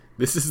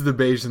This is The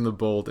Beige and the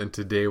Bold, and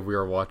today we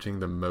are watching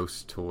The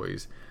Most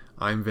Toys.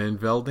 I'm Van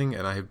Velding,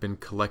 and I have been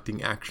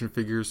collecting action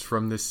figures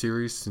from this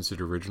series since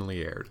it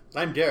originally aired.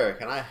 I'm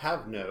Derek, and I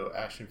have no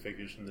action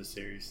figures from this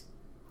series.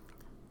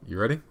 You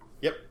ready?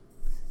 Yep.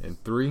 In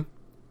 3,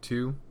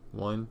 2,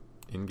 1,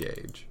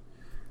 engage.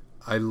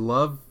 I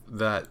love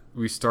that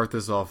we start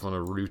this off on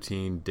a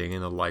routine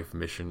day-in-the-life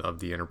mission of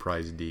the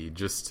Enterprise D.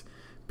 Just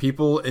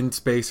people in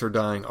space are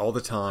dying all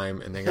the time,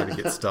 and they got to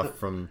get stuff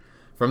from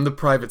the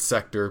private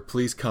sector.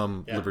 Please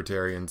come,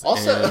 libertarians,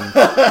 also, and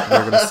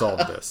we're going to solve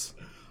this.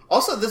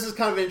 Also, this is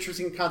kind of an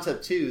interesting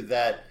concept, too,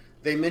 that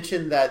they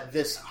mentioned that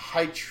this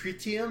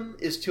tritium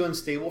is too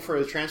unstable for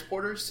the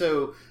transporter,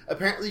 so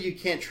apparently you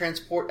can't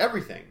transport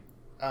everything,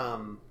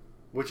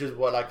 which is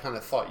what I kind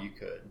of thought you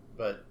could.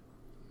 But,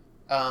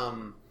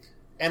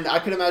 and I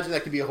could imagine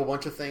that could be a whole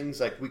bunch of things.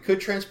 Like, we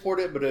could transport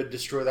it, but it would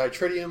destroy the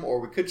tritium,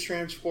 or we could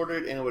transport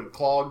it and it would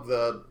clog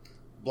the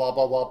blah,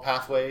 blah, blah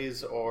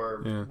pathways,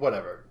 or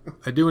whatever.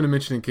 I do want to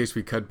mention, in case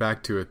we cut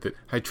back to it, that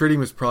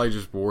Hytridium is probably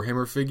just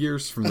Warhammer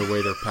figures from the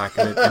way they're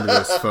packing it into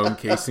those foam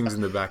casings in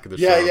the back of the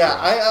shop. Yeah.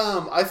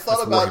 I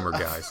thought about Warhammer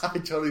guys. I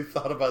totally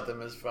thought about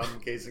them as foam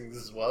casings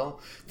as well.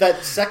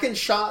 That second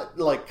shot,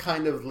 like,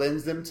 kind of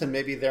lends them to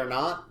maybe they're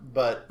not,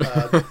 but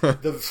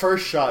the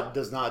first shot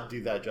does not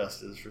do that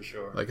justice for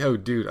sure. Like, oh,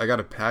 dude, I got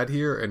a pad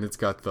here, and it's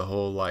got the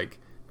whole, like,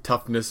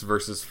 toughness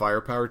versus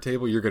firepower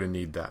table. You're going to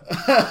need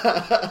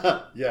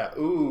that. Yeah,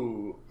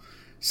 ooh.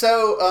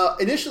 So,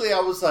 initially I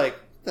was like,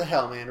 the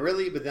hell, man,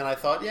 really? But then I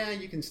thought, yeah,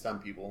 you can stun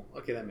people.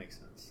 Okay, that makes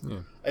sense. Yeah.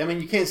 I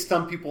mean, you can't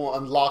stun people,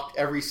 unlock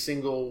every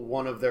single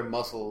one of their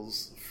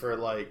muscles for,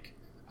 like,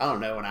 I don't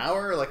know, an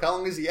hour? Like, how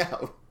long is he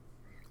out?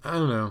 I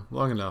don't know.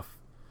 Long enough.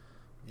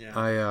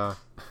 Yeah.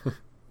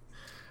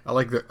 I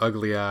like the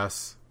ugly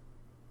ass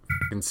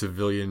in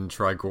civilian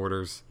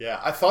tricorders. Yeah,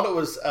 I thought it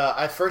was,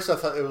 at first I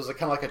thought it was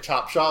kind of like a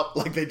chop shop.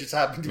 Like, they just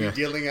happened to be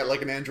dealing at,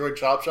 like, an android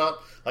chop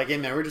shop. Like, hey,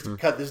 man, we're just going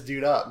to cut this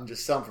dude up and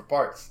just sell him for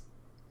parts.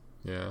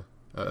 Yeah.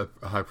 A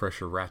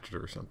high-pressure ratchet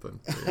or something.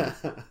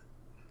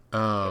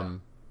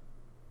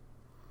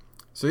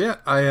 So, yeah,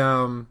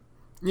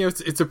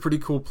 it's a pretty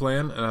cool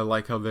plan, and I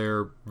like how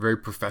they're very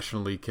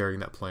professionally carrying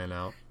that plan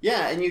out.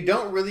 Yeah, and you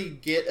don't really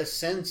get a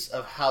sense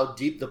of how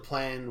deep the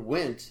plan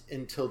went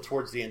until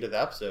towards the end of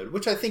the episode,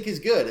 which I think is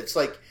good. It's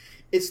like,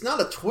 it's not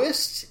a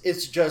twist,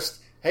 it's just,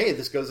 hey,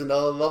 this goes into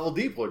a level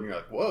deeper, and you're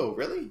like, whoa,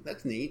 really?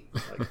 That's neat.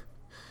 Like,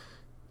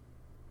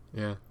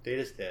 yeah.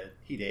 Data's dead.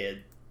 He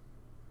dead.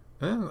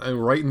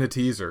 And right in the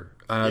teaser.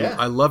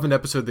 I love an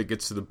episode that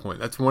gets to the point.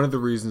 That's one of the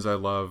reasons I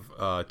love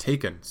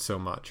Taken so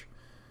much.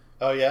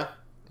 Oh, yeah?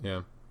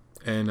 Yeah.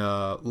 And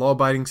Law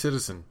Abiding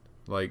Citizen.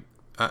 Like,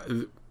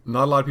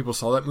 not a lot of people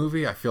saw that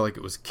movie. I feel like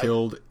it was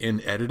killed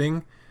in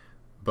editing.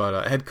 But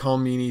it had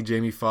Colmini,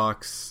 Jamie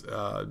Foxx,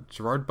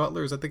 Gerard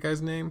Butler, is that the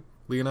guy's name?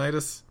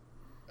 Leonidas?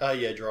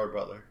 Yeah, Gerard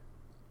Butler.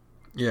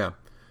 Yeah.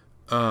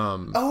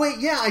 Oh, wait,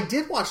 yeah, I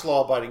did watch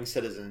Law Abiding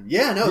Citizen.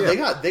 Yeah, no,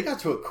 they got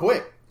to it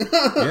quick.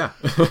 Yeah.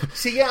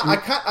 See, yeah, I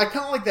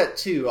kind of like that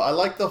too. I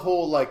like the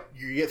whole, like,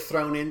 you get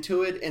thrown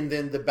into it, and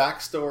then the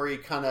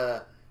backstory kind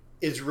of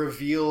is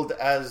revealed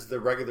as the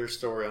regular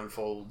story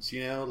unfolds,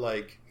 you know?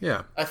 Like,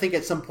 yeah. I think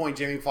at some point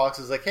Jamie Foxx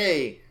is like,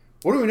 hey,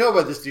 what do we know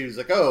about this dude? He's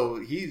like,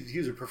 oh,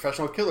 he's a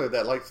professional killer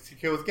that likes to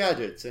kill with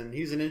gadgets, and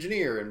he's an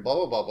engineer, and blah,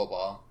 blah, blah, blah,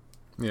 blah.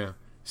 Yeah.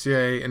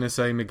 CIA,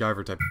 NSA,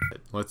 MacGyver type of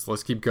shit.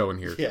 Let's keep going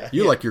here. Yeah,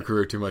 you like your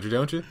career too much,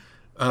 don't you?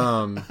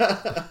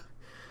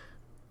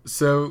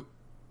 So,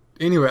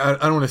 anyway, I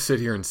don't want to sit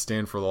here and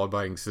stand for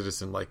Law-Abiding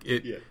Citizen. Like,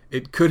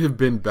 it could have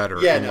been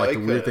better. Yeah, and, no, like, it the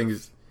weird could've. thing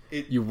is,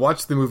 you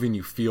watch the movie and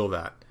you feel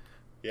that.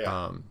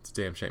 Yeah. It's a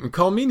damn shame. And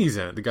Colmini's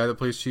in it, the guy that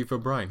plays Chief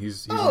O'Brien.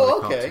 He's one of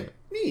the cops in it.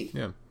 Neat.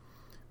 Yeah.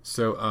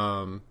 So,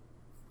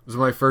 it was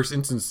my first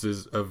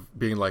instances of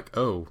being like,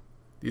 oh,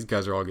 these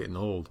guys are all getting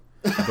old.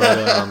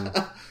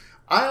 But,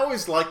 I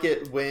always like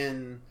it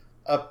when,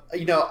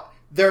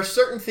 there are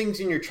certain things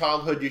in your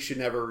childhood you should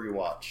never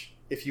rewatch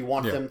if you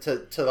want them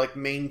to like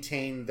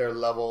maintain their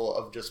level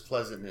of just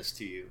pleasantness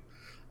to you.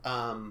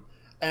 And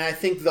I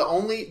think there's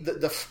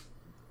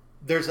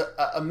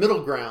a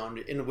middle ground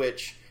in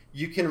which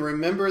you can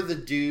remember the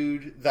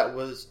dude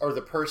or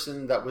the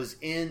person that was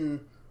in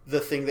the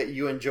thing that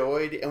you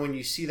enjoyed, and when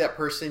you see that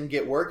person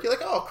get work, you're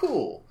like, oh,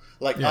 cool.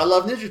 Like, I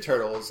love Ninja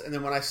Turtles, and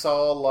then when I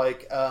saw,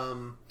 like,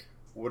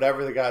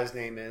 whatever the guy's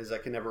name is, I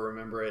can never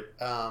remember it,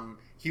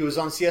 he was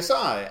on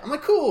CSI. I'm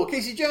like, cool,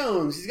 Casey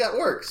Jones, he's got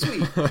work,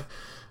 sweet.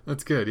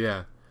 That's good,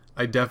 yeah.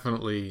 I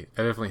definitely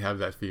have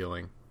that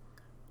feeling.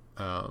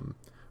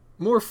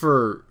 More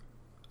for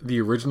the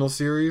original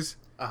series.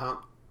 Uh-huh.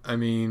 I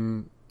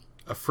mean,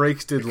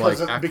 Frakes did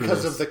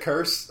because of the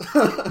curse.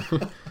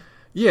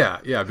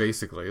 Yeah,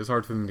 basically. It was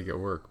hard for them to get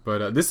work.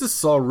 But this is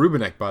Saul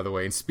Rubinek, by the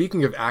way. And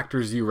speaking of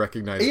actors you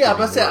recognize... Yeah,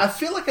 but I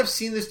feel like I've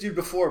seen this dude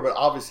before, but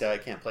obviously I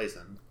can't place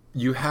him.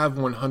 You have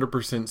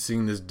 100%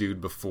 seen this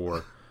dude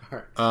before.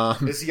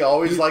 Is he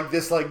always like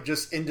this, like,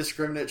 just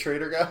indiscriminate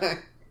traitor guy?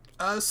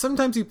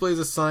 Sometimes he plays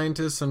a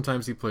scientist,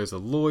 sometimes he plays a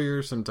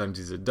lawyer, sometimes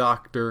he's a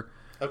doctor.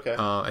 Okay.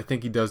 I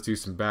think he does do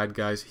some bad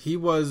guys. He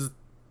was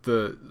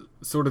the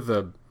sort of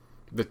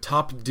the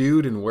top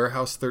dude in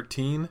Warehouse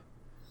 13.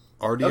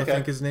 Artie, I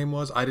think his name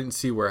was. I didn't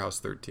see Warehouse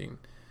 13.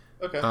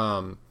 Okay.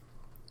 I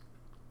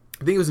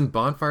think it was in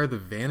Bonfire of the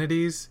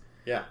Vanities.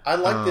 Yeah, I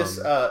like this.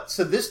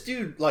 So this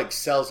dude like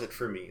sells it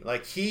for me.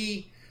 Like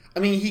he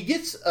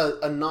gets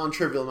a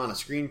non-trivial amount of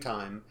screen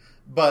time,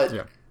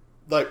 but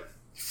like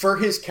for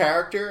his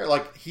character,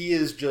 like he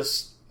is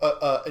just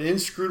an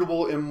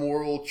inscrutable,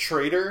 immoral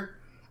traitor.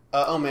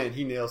 Oh man,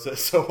 he nails it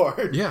so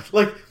hard. Yeah,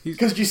 like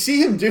because you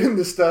see him doing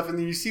this stuff, and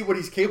then you see what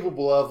he's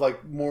capable of,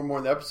 like more and more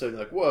in the episode. And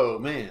you're like, whoa,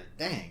 man,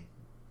 dang.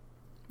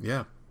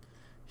 Yeah,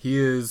 he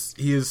is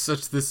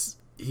such this.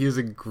 He is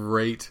a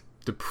great,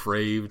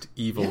 depraved,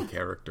 evil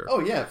character.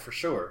 Oh yeah, for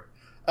sure.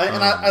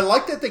 And I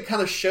like that they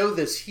kind of show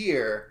this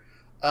here.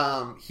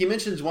 He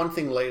mentions one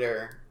thing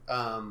later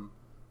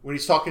when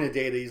he's talking to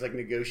Data. He's like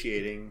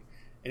negotiating,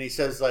 and he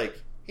says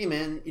like, "Hey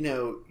man, you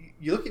know,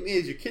 you look at me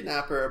as your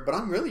kidnapper, but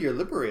I'm really your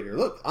liberator.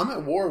 Look, I'm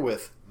at war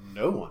with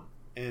no one."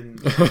 And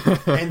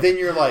then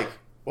you're like,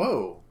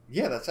 "Whoa."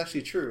 Yeah, that's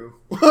actually true.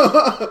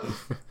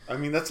 I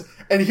mean,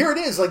 and here it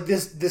is. Like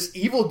this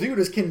evil dude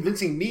is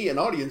convincing me, an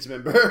audience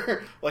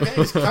member. Like, hey,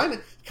 he's kind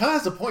of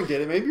has a point,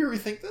 Data. Maybe you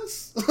rethink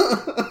this.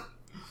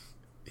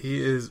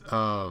 He is.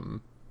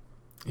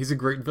 He's a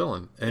great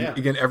villain, and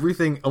again,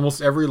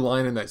 almost every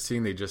line in that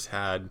scene they just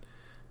had.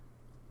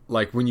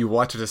 Like when you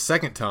watch it a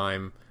second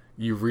time,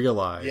 you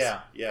realize. Yeah.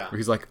 Where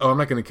he's like, "Oh, I'm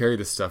not going to carry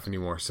this stuff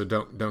anymore, so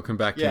don't come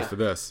back to me for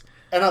this."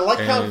 And I like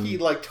how he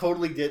like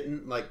totally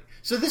didn't like.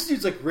 So this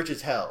dude's like rich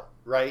as hell,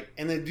 right?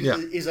 And then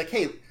he's like,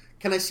 "Hey,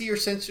 can I see your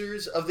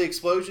sensors of the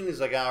explosion?"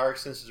 He's like, "Our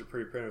sensors are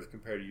pretty primitive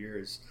compared to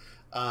yours."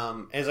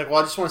 And he's like, "Well,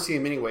 I just want to see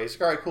him anyway." He's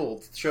like, "All right,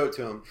 cool. Show it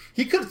to him."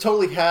 He could have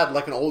totally had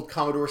like an old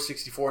Commodore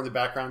 64 in the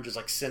background, just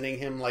like sending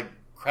him like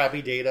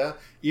crappy data,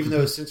 even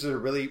though his sensors are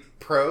really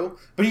pro.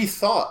 But he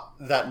thought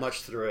that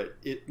much through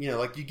it. You know,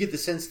 like you get the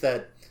sense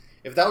that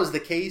if that was the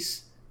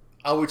case,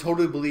 I would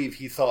totally believe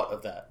he thought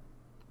of that.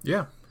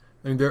 Yeah.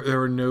 I mean,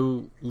 there are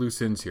no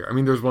loose ends here. I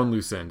mean, there's one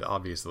loose end,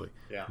 obviously.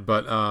 Yeah.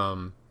 But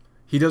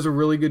he does a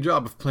really good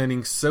job of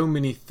planning so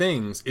many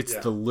things. It's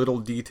the little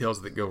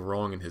details that go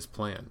wrong in his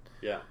plan.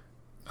 Yeah.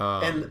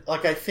 And,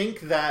 like, I think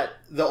that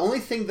the only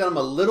thing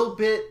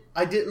that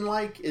I didn't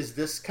like is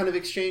this kind of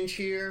exchange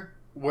here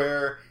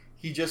where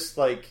he just,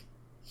 like,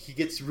 he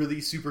gets really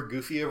super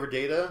goofy over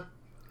Data.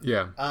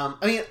 Yeah.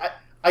 I mean,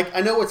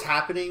 I know what's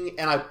happening,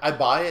 and I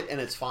buy it,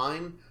 and it's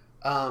fine.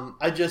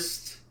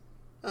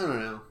 I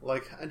don't know.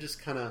 Like, I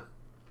just kind of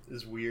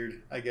is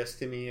weird, I guess,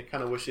 to me. I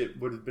kind of wish it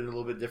would have been a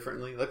little bit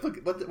differently. Like, look,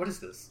 what is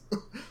this?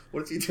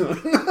 What is he doing?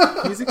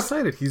 He's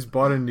excited. He's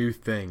bought a new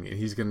thing, and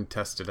he's going to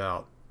test it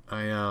out.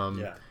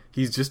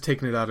 He's just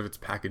taken it out of its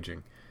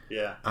packaging.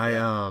 Yeah.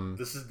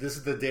 This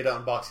is the Data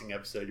unboxing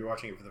episode. You're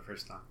watching it for the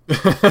first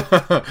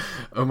time.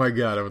 Oh my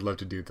god, I would love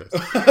to do this.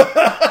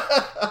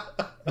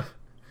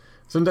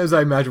 Sometimes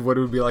I imagine what it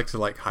would be like to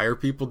like hire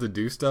people to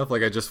do stuff.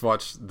 Like I just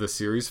watched the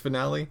series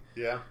finale.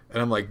 Yeah. And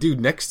I'm like,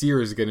 dude, next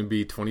year is going to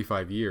be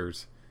 25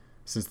 years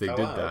since they did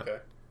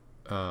that.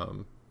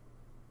 Okay.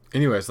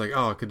 Anyway, it's like,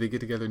 oh, could they get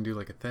together and do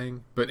like a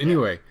thing? But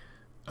anyway,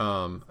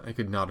 I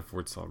could not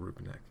afford Saul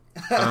Rubinek.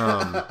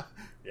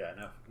 Yeah,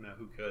 no,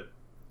 who could?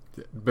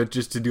 But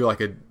just to do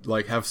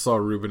have Saul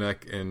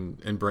Rubinek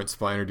and Brent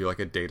Spiner do like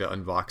a Data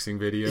unboxing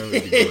video,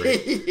 that'd be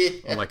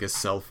great. On like his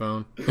cell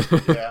phone.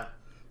 Yeah.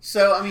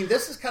 So, I mean,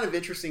 this is kind of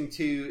interesting,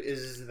 too,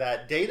 is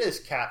that Data is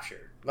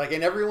captured. Like,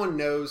 and everyone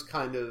knows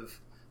kind of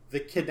the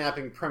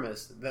kidnapping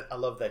premise. I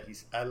love that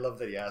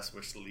he asked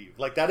Wish to leave.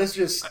 Like, that is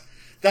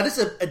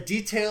a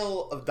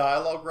detail of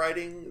dialogue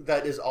writing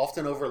that is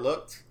often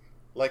overlooked.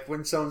 Like,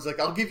 when someone's like,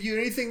 I'll give you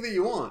anything that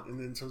you want. And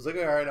then someone's like,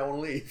 all right, I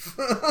want to leave.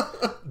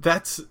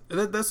 That's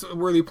a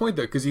worthy point,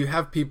 though, because you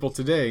have people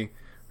today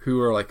who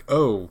are like,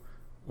 oh,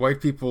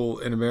 white people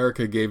in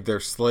America gave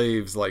their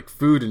slaves, like,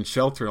 food and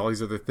shelter and all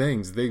these other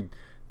things. They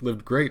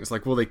lived great. It's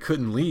like, well, they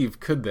couldn't leave,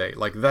 could they?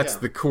 Like, that's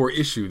the core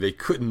issue. They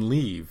couldn't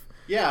leave.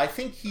 Yeah, I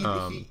think he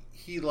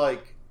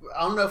like, I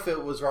don't know if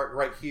it was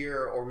right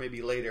here or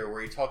maybe later,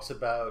 where he talks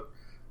about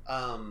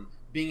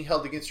being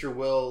held against your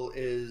will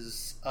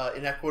is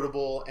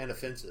inequitable and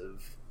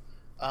offensive.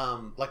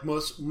 Like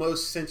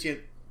most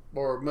sentient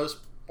or most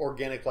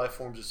organic life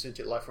forms or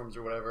sentient life forms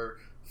or whatever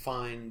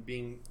find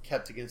being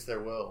kept against their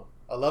will.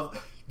 I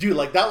love, dude,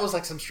 like that was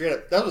like some straight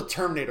up, that was a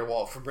Terminator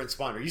walk from Brent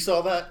Spiner. You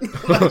saw that?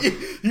 Like,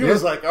 he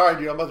was like, all right,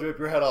 dude, I'm about to rip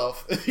your head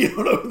off if you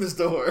don't open this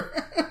door.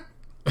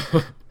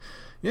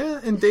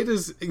 Yeah, and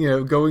Data's,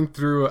 going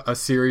through a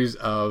series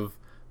of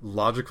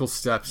logical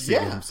steps to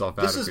get himself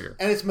out of here.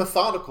 And it's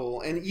methodical.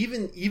 And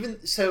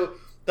even so,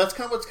 that's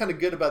kind of what's kind of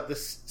good about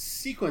this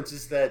sequence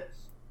is that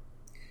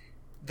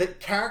the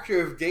character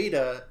of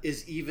Data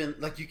is even,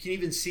 like, you can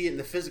even see it in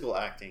the physical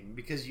acting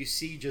because you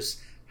see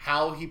just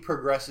how he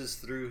progresses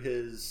through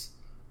his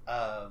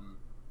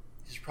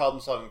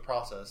problem-solving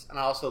process. And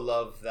I also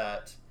love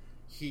that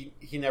he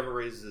never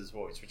raises his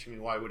voice, which, I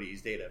mean, why would he?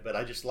 He's Data. But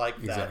I just like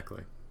that.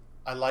 Exactly.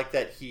 I like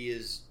that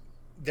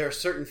there are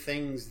certain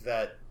things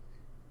that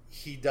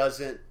he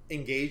doesn't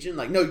engage in.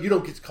 Like, no, you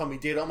don't get to call me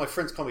Data. All my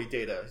friends call me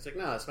Data. He's like,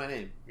 no, that's my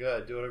name. Go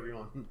ahead, do whatever you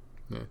want.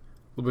 Yeah.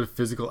 A little bit of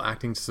physical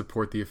acting to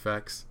support the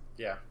effects.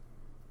 Yeah.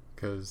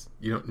 Because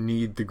you don't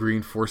need the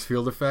green force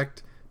field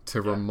effect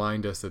to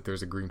remind us that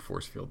there's a green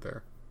force field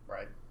there.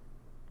 Right.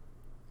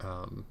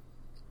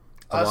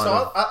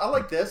 So I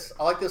like this.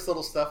 I like this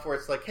little stuff where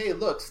it's like, hey,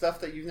 look, stuff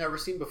that you've never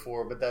seen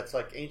before, but that's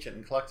like ancient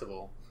and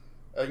collectible.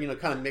 Kind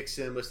of mix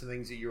in with some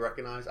things that you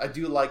recognize. I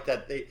do like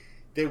that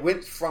they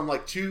went from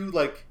like two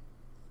like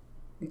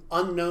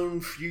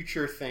unknown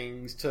future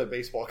things to a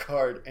baseball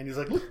card, and he's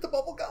like, look at the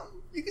bubble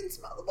gum. You can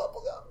smell the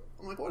bubble gum.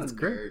 I'm like, what a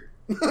nerd.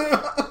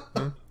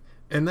 Yeah.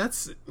 And I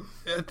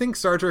think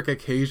Star Trek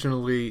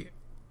occasionally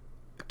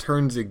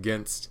turns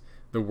against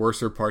the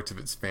worser parts of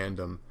its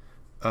fandom.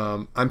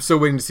 I'm still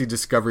waiting to see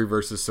Discovery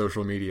versus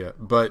social media,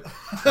 but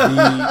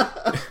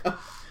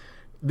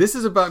this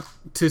is about,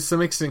 to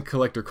some extent,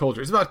 collector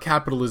culture. It's about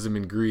capitalism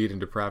and greed and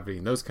depravity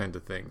and those kinds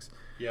of things.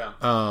 Yeah.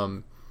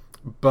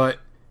 But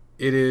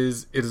it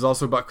is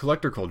also about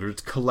collector culture.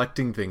 It's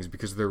collecting things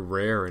because they're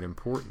rare and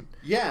important.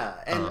 Yeah,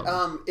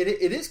 and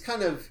it is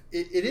kind of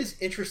it is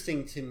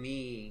interesting to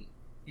me,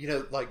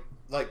 like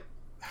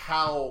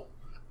how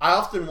I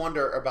often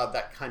wonder about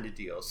that kind of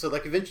deal. So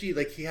like eventually,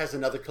 like he has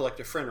another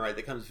collector friend, right,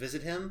 that comes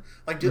visit him.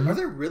 Like, are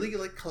there really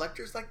like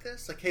collectors like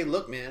this? Like, hey,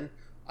 look, man,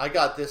 I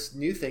got this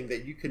new thing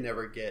that you could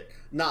never get.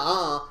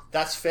 Nuh-uh,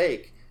 that's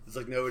fake. It's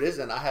like, no, it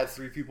isn't. I had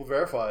 3 people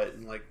verify it,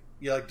 and like,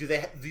 do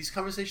these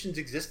conversations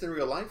exist in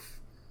real life?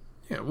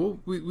 Yeah, well,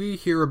 we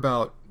hear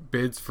about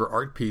bids for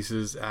art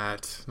pieces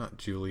at not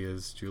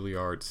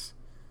Juilliard's,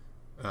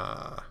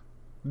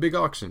 big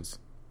auctions,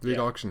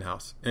 auction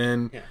house,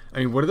 and I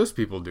mean, what do those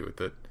people do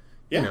with it?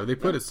 Yeah, they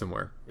put it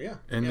somewhere. Yeah,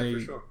 and for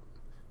sure.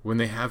 When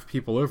they have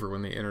people over,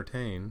 when they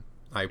entertain,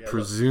 I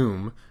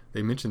presume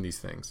they mention these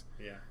things.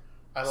 Yeah,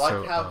 I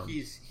like how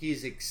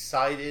he's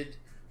excited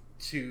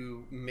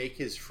to make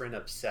his friend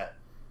upset.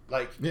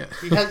 Like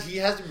he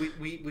has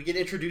we get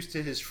introduced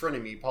to his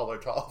frenemy, Paul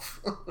Ortolf.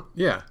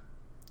 Yeah.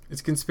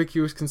 It's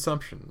conspicuous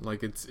consumption.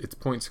 Like it's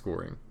point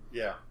scoring.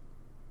 Yeah.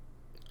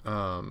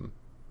 And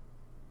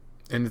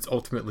it's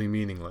ultimately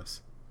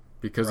meaningless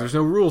because there's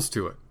no rules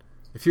to it.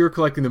 If you were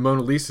collecting the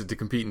Mona Lisa to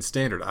compete in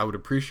standard, I would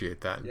appreciate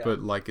that. Yeah.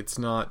 But like it's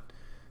not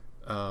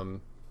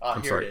I'm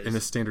sorry, in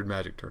a standard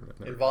Magic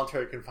tournament. No.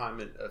 Involuntary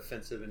confinement,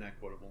 offensive and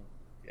equitable.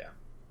 Yeah.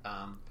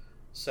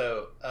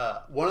 So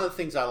one of the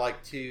things I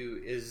like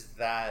too is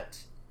that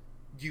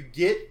you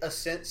get a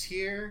sense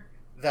here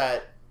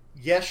that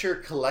yes, your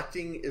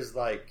collecting is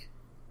like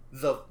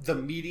the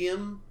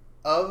medium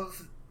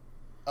of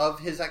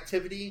his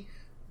activity,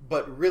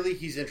 but really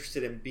he's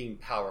interested in being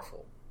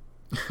powerful.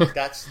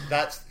 That's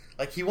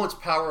like he wants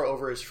power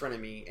over his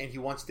frenemy, and he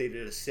wants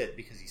Data to sit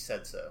because he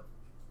said so.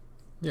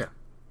 Yeah.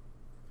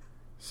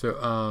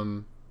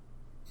 So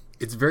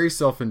it's very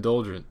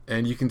self-indulgent,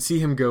 and you can see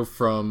him go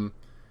from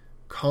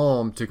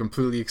calm to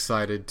completely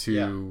excited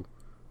to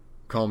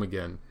calm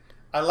again.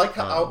 I like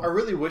how I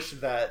really wish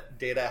that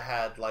Data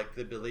had like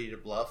the ability to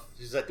bluff.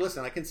 He's like,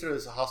 listen, I consider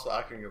this a hostile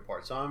act on your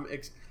part, so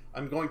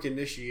I'm going to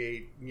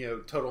initiate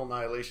total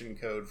annihilation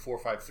code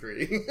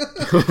 453.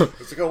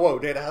 It's like, oh whoa,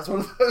 Data has one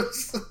of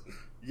those.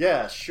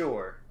 Yeah,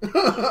 sure.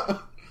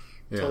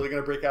 Totally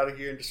gonna break out of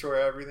here and destroy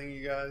everything,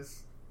 you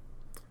guys.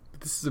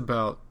 But this is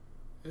about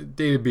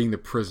Data being the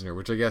prisoner,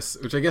 which I guess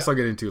I'll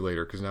get into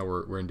later because now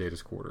we're in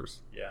Data's quarters.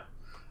 Yeah.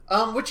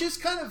 Which is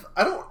kind of,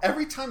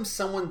 every time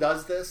someone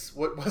does this,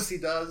 what Wesley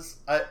does,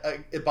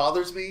 it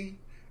bothers me.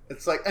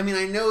 It's like, I mean,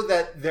 I know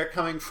that they're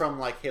coming from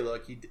like, hey,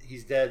 look,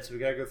 he's dead, so we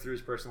gotta go through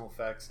his personal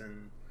effects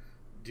and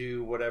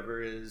do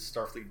whatever it is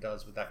Starfleet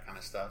does with that kind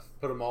of stuff.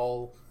 Put them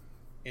all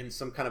in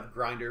some kind of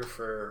grinder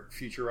for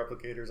future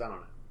replicators. I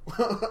don't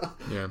know.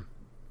 Yeah.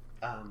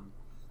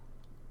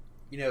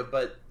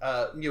 But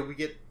we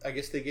get, I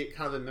guess they get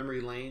kind of a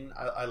memory lane.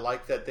 I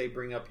like that they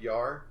bring up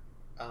Yar,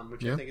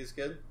 which I think is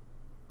good.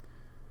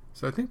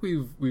 So I think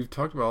we've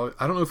talked about,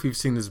 I don't know if we've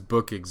seen this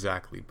book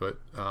exactly, but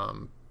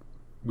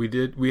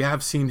we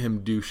have seen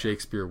him do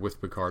Shakespeare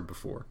with Picard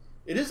before.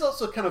 It is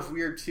also kind of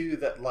weird too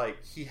that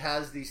like he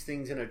has these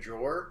things in a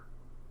drawer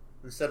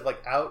instead of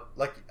like out,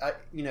 like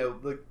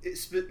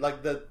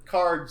like the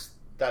cards,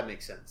 that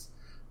makes sense.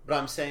 But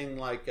I'm saying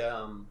like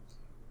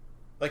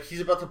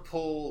he's about to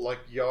pull like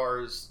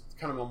Yar's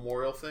kind of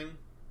memorial thing.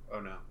 Oh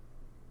no,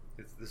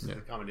 this is the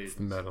accommodations.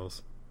 The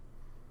medals.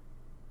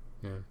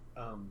 Yeah.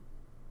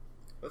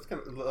 That's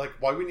kind of like,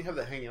 why wouldn't you have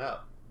that hanging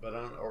up? But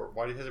I don't, or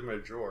why do you have them in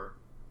a drawer?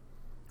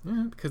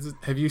 Yeah, because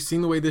have you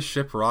seen the way this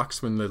ship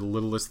rocks when the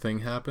littlest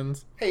thing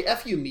happens? Hey,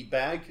 F you,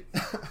 meatbag.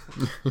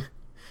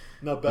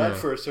 Not bad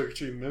for a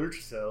circuitry of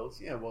miniature cells.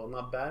 Yeah, well,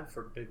 not bad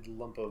for a big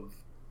lump of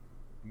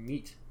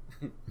meat.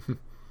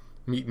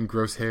 Meat and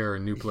gross hair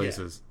in new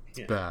places.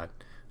 It's bad.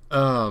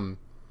 I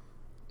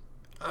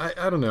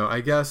don't know. I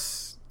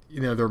guess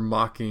they're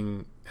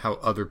mocking how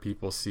other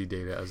people see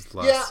Data as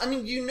less. Yeah, I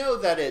mean,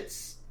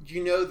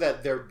 that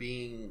they're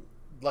being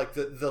like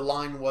the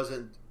line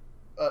wasn't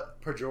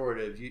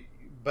pejorative,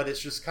 but it's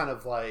just kind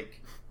of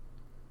like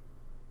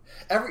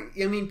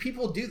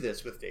People do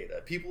this with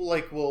Data. People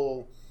like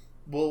will,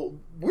 well,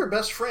 we're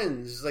best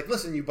friends. Like,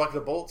 listen, you bucket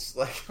of bolts.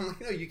 Like, I'm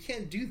like, no, you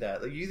can't do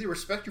that. Like, you either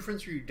respect your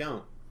friends or you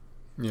don't.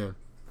 Yeah,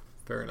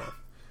 fair enough.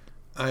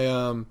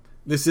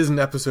 This is an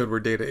episode where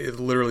Data is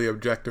literally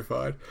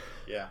objectified.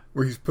 Yeah.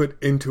 Where he's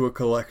put into a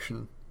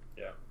collection.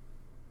 Yeah.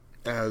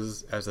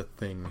 As a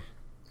thing.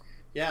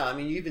 Yeah, I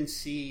mean, you even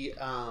see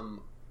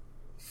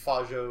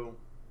Fajo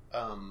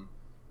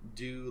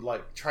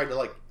try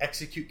to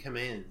execute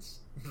commands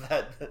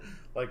that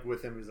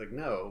with him. He's like,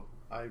 no,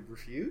 I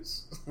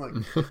refuse.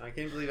 I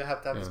can't believe I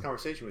have to have this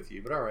conversation with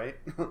you, but all right.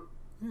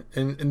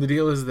 and the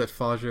deal is that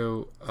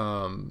Fajo,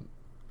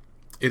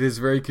 it is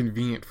very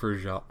convenient for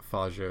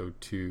Fajo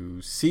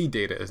to see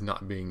Data as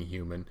not being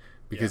human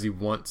because he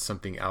wants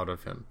something out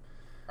of him.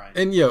 Right.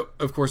 And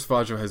of course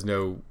Fajo has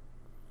no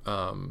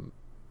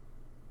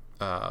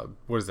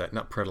what is that?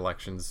 Not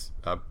predilections,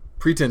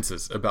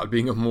 pretenses about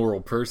being a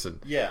moral person.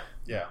 Yeah.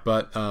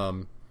 But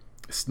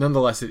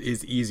nonetheless, it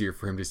is easier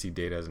for him to see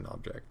Data as an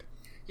object.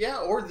 Yeah,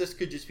 or this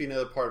could just be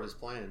another part of his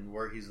plan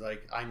where he's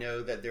like, I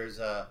know that there's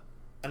an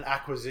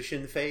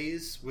acquisition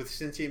phase with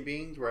sentient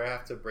beings where I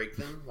have to break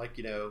them.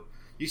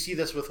 You see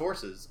this with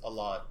horses a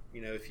lot.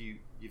 If you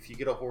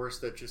get a horse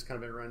that's just kind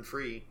of been run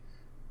free,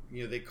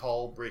 they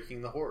call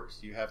breaking the horse.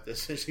 You have to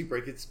essentially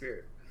break its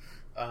spirit.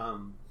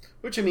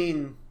 Which,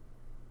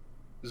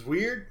 is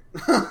weird.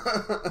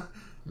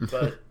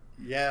 But,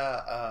 yeah,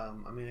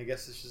 I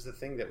guess it's just a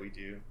thing that we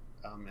do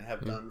and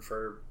have done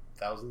for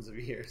thousands of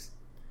years.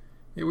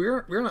 Yeah,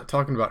 we're not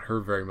talking about her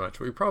very much,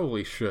 but we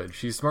probably should.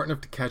 She's smart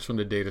enough to catch on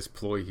to Data's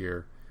ploy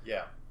here.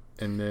 Yeah.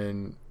 And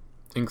then,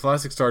 in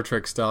classic Star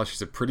Trek style,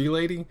 she's a pretty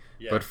lady,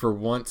 but for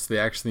once they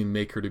actually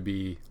make her to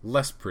be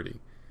less pretty.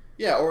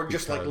 Yeah, or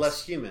just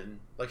less human.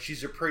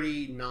 She's a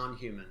pretty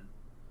non-human.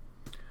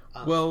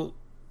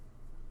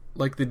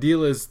 The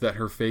deal is that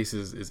her face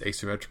is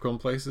asymmetrical in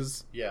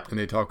places. Yeah. And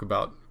they talk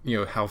about,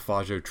 how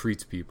Fajo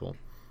treats people.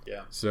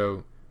 Yeah.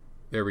 So,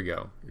 there we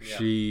go. Yeah.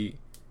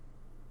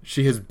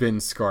 She has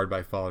been scarred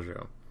by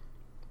Fajo.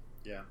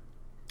 Yeah.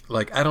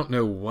 I don't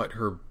know what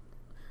her...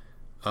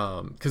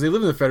 because they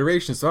live in the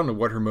Federation, so I don't know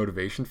what her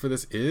motivation for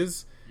this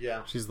is.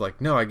 Yeah. She's like,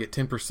 no, I get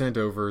 10%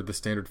 over the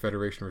standard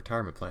Federation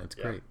retirement plan. It's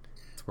great.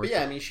 It's worth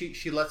it.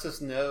 She lets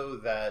us know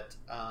that,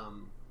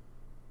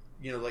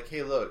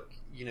 hey, look,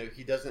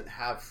 he doesn't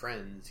have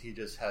friends. He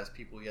just has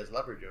people he has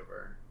leverage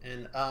over.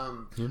 And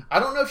I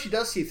don't know if she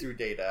does see through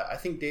Data. I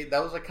think that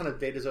was kind of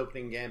Data's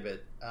opening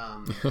gambit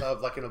of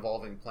an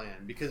evolving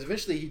plan. Because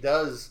eventually he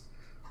does,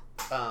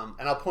 and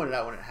I'll point it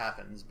out when it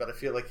happens, but I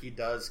feel like he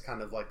does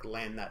kind of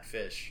land that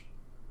fish.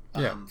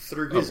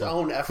 Through his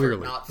own effort,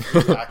 clearly. Not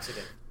through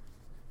accident.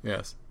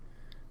 Yes.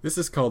 This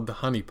is called the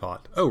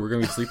honeypot. Oh, we're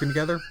going to be sleeping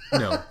together?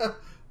 No.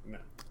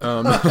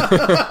 No.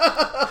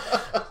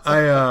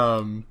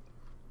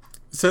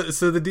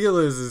 So the deal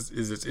is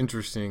it's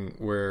interesting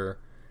where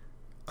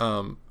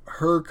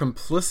her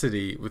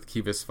complicity with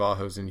Kivas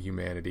Fajo's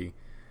inhumanity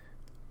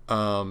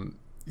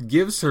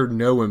gives her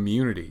no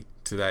immunity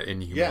to that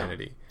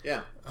inhumanity.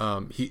 Yeah.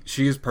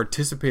 She is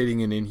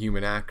participating in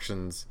inhuman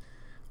actions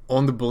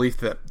on the belief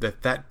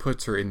that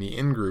puts her in the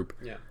in-group.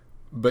 Yeah.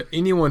 But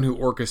anyone who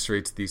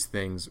orchestrates these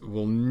things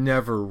will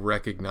never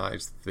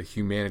recognize the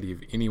humanity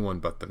of anyone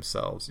but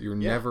themselves. You're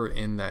never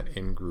in that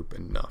in-group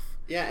enough.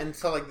 Yeah, and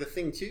so the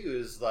thing too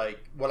is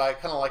what I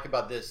kind of like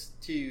about this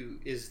too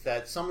is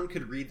that someone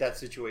could read that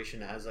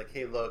situation as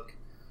hey, look,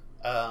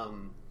 I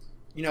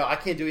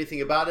can't do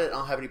anything about it. I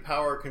don't have any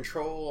power or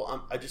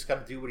control. I just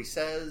got to do what he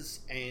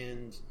says,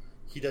 and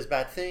he does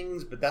bad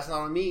things, but that's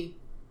not on me.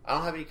 I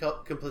don't have any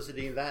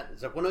complicity in that.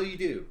 It's well, no, you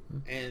do.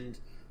 And,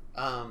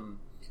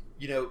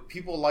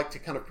 people like to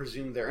kind of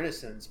presume their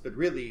innocence, but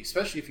really,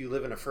 especially if you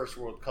live in a first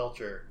world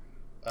culture,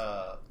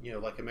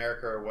 like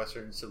America or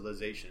Western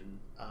civilization,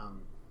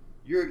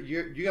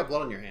 you got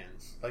blood on your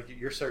hands.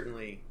 You're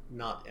certainly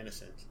not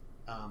innocent.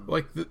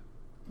 The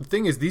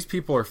thing is, these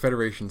people are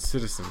Federation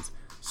citizens,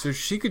 so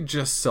she could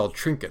just sell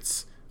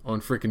trinkets on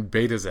freaking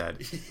Beta Z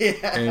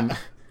and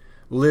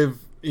live,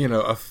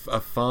 a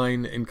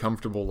fine and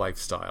comfortable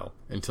lifestyle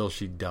until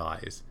she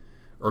dies,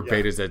 or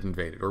Beta Z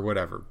invaded, or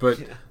whatever. But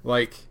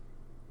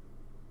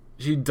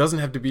she doesn't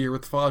have to be here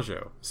with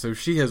Fajo, so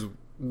she has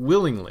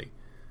willingly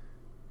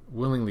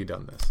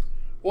done this.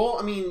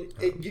 Well,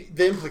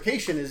 the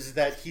implication is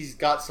that he's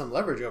got some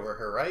leverage over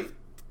her, right?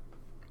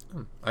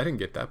 I didn't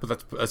get that,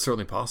 but that's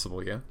certainly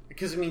possible, yeah.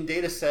 Because,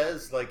 Data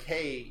says,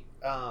 hey,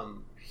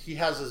 he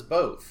has us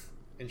both.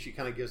 And she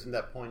kind of gives him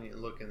that poignant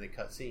look in the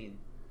cutscene.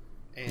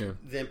 And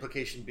the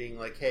implication being,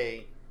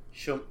 hey,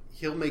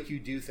 he'll make you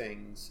do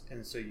things,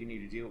 and so you need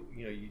to do,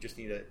 you just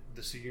need to,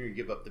 the sooner you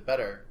give up, the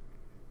better.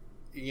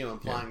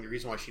 Implying the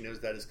reason why she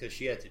knows that is because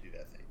she had to do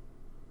that thing.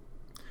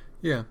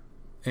 Yeah.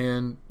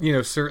 And,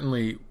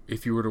 certainly,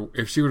 if she were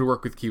to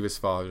work with Kivas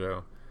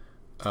Fajo,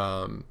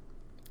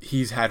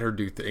 he's had her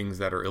do things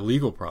that are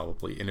illegal,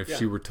 probably. And if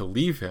she were to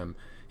leave him,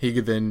 he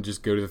could then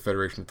just go to the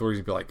Federation authorities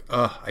and be like,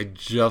 I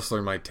just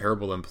learned my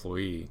terrible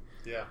employee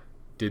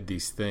did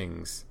these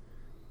things.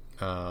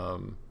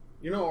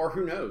 or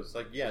who knows?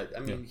 Like, yeah, I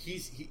mean,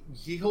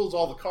 he holds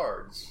all the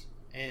cards,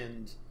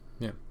 and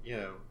I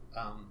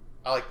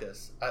like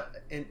this,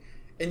 and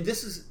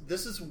this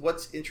is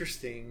what's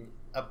interesting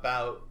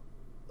about,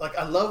 like,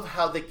 I love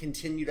how they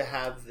continue to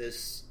have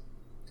this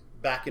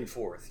back and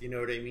forth. You know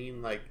what I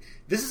mean? Like,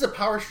 this is a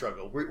power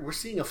struggle. We're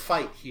seeing a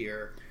fight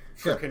here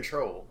for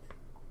control.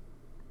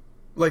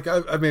 Like,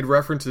 I've made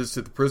references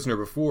to The Prisoner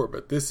before,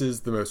 but this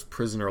is the most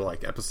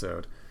Prisoner-like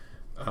episode.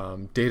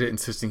 Data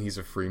insisting he's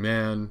a free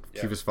man.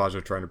 Yeah. Chief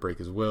Espadra trying to break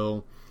his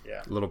will.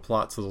 Yeah. Little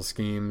plots, little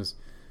schemes.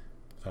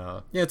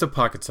 It's a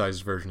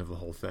pocket-sized version of the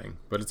whole thing,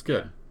 but it's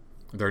good. Yeah.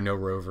 There are no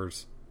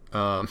rovers.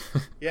 I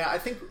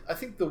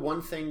think the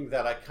one thing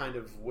that I kind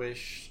of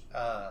wish,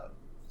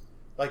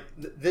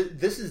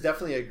 this is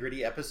definitely a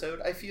gritty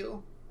episode. I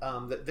feel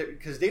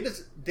because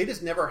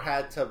Data's never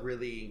had to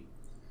really,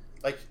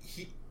 like,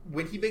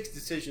 when he makes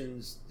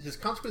decisions, his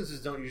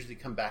consequences don't usually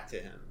come back to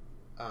him.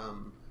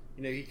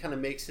 He kind of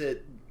makes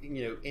it,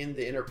 in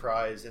the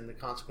Enterprise, and the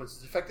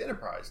consequences affect the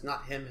Enterprise,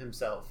 not him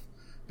himself.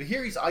 But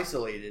here he's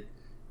isolated,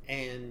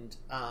 and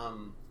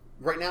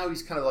right now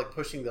he's kind of like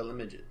pushing the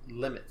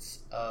limits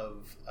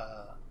of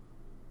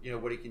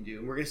what he can do.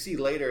 And we're going to see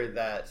later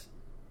that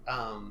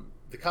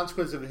the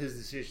consequences of his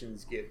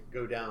decisions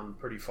go down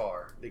pretty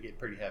far. They get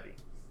pretty heavy.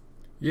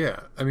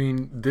 Yeah, I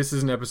mean, this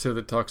is an episode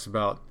that talks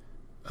about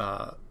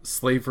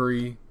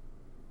slavery,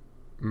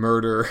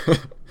 murder.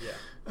 Yeah.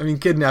 I mean,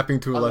 kidnapping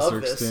to a lesser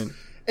extent.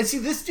 And see,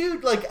 this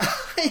dude, like,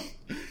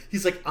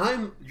 he's like,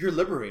 I'm your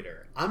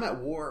liberator. I'm at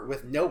war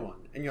with no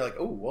one. And you're like,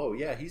 oh, whoa,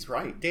 yeah, he's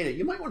right. Data,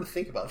 you might want to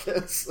think about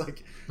this.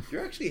 Like,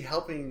 you're actually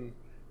helping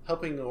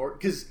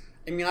because,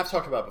 I mean, I've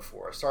talked about it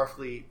before.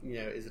 Starfleet,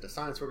 is it a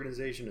science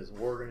organization? Is it a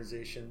war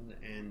organization?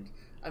 And,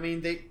 I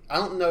mean, I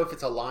don't know if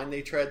it's a line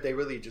they tread. They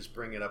really just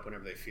bring it up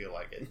whenever they feel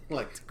like it.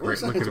 Like, we're a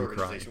science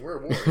organization.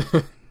 We're at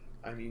war.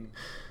 I mean...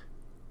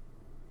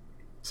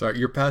 Sorry,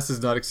 your past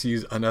does not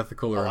excuse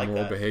unethical or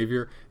immoral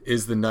behavior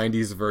is the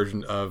 90s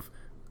version of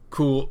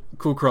cool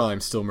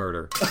crime, still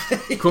murder.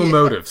 Cool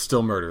motive,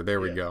 still murder.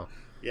 There we go.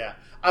 Yeah.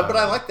 But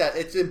I like that.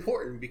 It's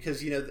important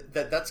because,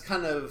 that's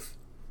kind of...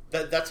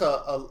 That's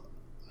a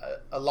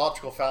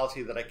logical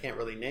fallacy that I can't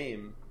really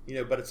name.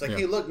 But it's like,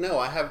 hey, look, no,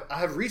 I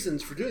have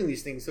reasons for doing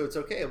these things, so it's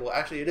okay. Well,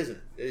 actually, it isn't.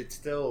 It's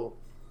still...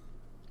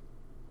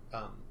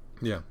 And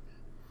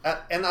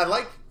I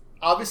like...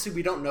 Obviously,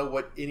 we don't know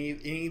what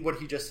what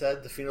he just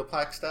said, the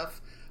phenolplaque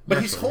stuff.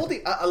 But he's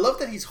holding... I love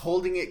that he's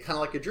holding it kind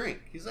of like a drink.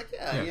 He's like,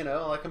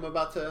 like I'm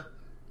about to...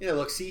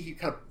 look, see, he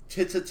kind of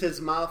tits it to his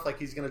mouth like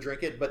he's going to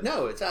drink it. But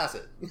no, it's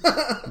acid.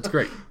 It's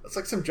great. It's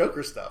like some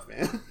Joker stuff,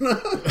 man.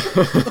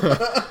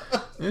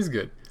 It's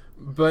good.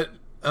 But,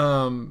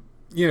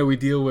 we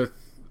deal with...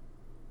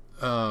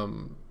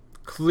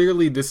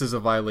 clearly, this is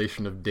a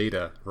violation of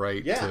Data,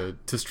 right? Yeah.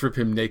 To strip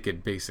him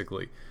naked,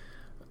 basically.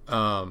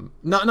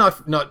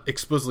 Not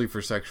explicitly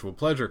for sexual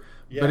pleasure,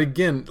 but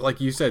again, like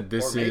you said,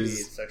 this maybe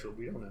it's sexual.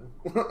 We don't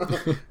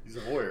know. He's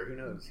a voyeur. Who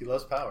knows? He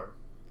loves power.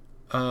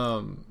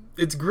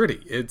 It's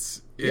gritty.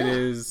 It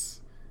is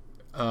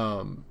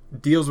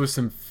deals with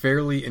some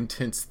fairly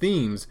intense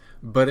themes,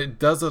 but it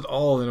does it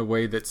all in a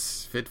way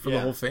that's fit for the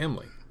whole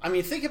family. I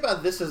mean, think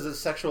about this as a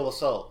sexual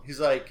assault. He's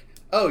like,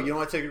 oh, you don't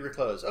want to take off your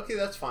clothes? Okay,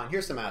 that's fine.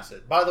 Here's some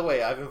acid. By the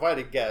way, I've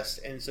invited guests,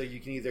 and so you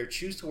can either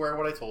choose to wear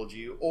what I told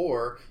you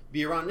or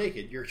be around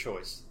naked. Your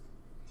choice.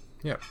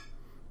 Yeah.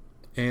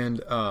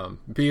 And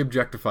be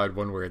objectified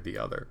one way or the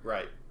other.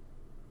 Right.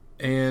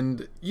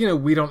 And,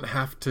 we don't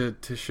have to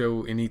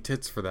show any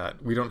tits for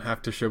that. We don't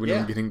have to show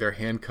anyone getting their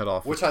hand cut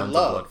off. Which I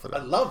love. For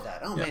that. I love that.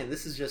 Oh, man,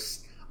 this is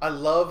just... I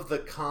love the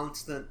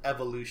constant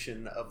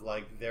evolution of,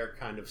 like, their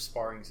kind of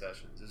sparring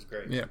sessions. It's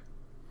great. Yeah.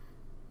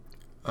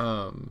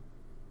 And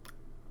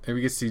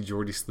we get to see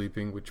Geordi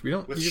sleeping, which we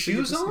don't... With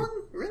shoes on?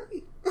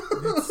 Really?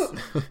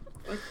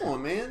 Like, come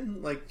on,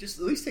 man. Like, just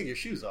at least take your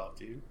shoes off,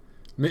 dude.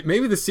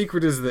 Maybe the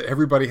secret is that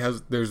everybody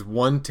has... There's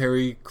one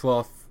terry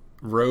cloth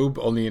robe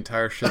on the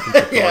entire ship, and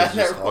Picard's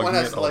just hogging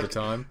it all the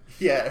time.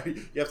 Yeah,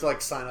 you have to,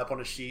 like, sign up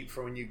on a sheet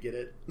for when you get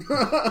it.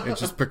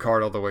 It's just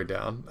Picard all the way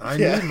down. I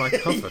need my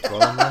comfort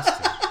while I'm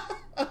resting.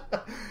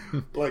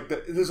 Like,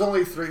 there's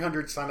only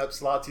 300 sign-up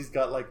slots. He's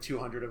got, like,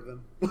 200 of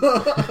them.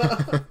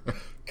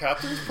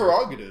 Captain's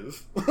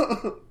prerogative.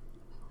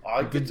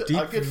 I get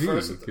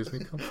first. It gives me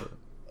comfort.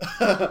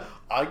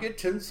 I get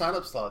 10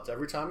 sign-up slots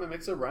every time it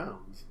makes a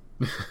round.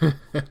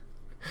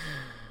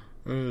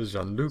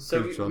 Jean-Luc.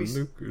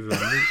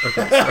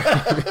 Okay,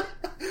 sorry.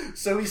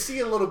 So we see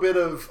a little bit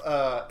of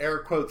air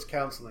quotes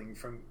counseling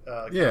from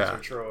Counselor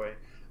Troi,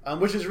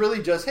 which is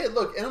really just, hey,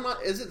 look,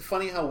 is it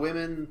funny how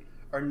women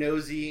are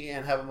nosy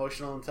and have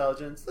emotional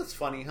intelligence? That's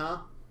funny, huh?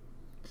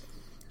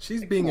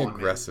 She's being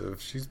aggressive. Man.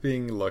 She's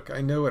being, look,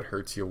 I know it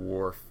hurts you,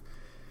 Worf.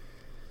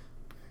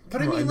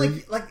 But I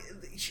mean,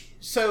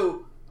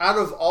 so out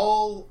of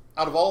all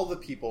the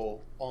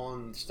people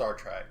on Star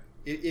Trek,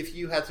 if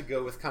you had to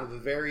go with kind of a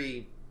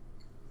very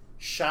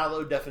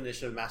shallow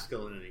definition of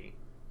masculinity,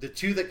 the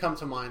two that come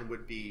to mind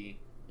would be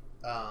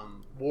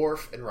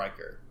Worf and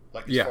Riker,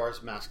 like as far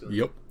as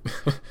masculinity.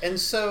 Yep. And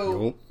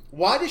so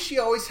Why does she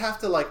always have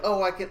to like?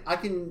 Oh, I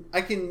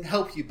can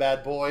help you,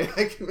 bad boy.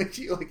 I can make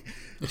you like.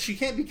 She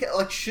can't be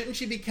like. Shouldn't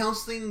she be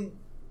counseling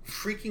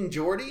freaking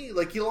Geordi?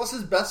 Like he lost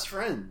his best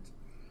friend,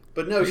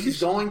 but no, she's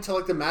going to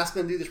like the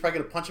masculine dude that's probably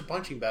gonna punch a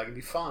punching bag and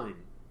be fine.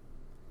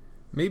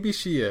 Maybe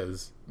she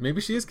is.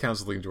 Maybe she is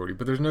counseling Geordi,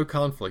 but there's no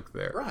conflict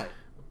there. Right.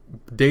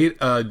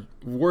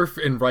 Worf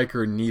and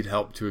Riker need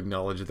help to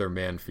acknowledge their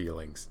man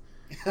feelings.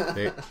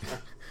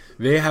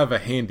 They have a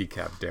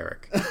handicap,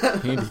 Derek.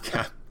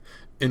 Handicap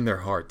in their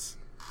hearts.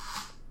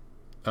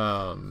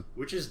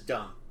 Which is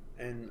dumb.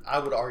 And I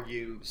would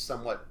argue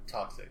somewhat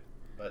toxic.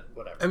 But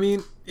whatever. I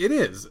mean, it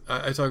is.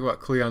 I talk about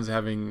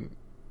Klingons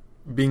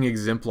being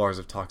exemplars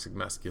of toxic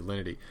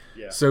masculinity.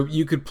 Yeah. So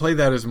you could play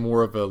that as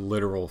more of a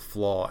literal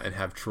flaw and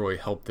have Troy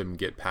help them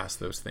get past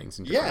those things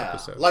in different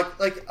episodes. One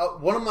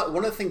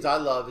of the things I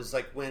love is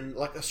like when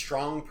like a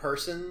strong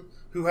person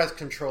who has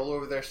control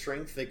over their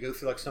strength, they go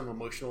through like some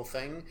emotional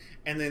thing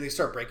and then they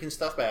start breaking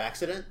stuff by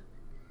accident.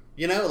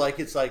 You know, like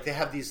it's like they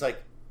have these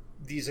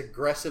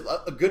aggressive.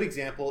 A good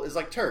example is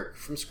like Turk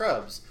from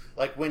Scrubs.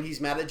 Like when he's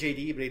mad at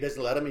JD, but he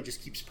doesn't let him, he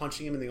just keeps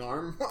punching him in the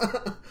arm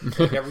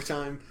like every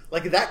time.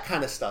 Like that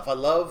kind of stuff. I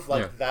love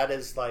that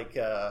is like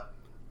a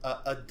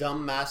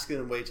dumb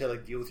masculine way to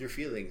like deal with your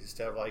feelings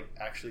instead of like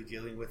actually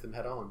dealing with them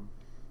head on.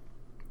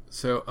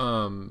 So,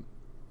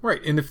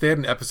 right, and if they had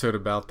an episode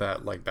about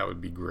that, like that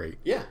would be great.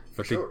 Yeah,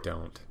 but they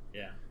don't.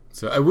 Yeah.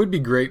 So it would be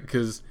great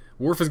because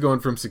Worf is going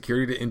from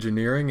security to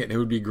engineering, and it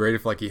would be great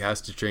if like he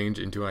has to change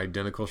into an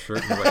identical shirt.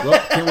 And he's like, well,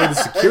 can't wear the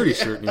security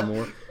shirt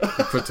anymore.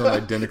 He puts on an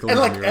identical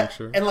engineering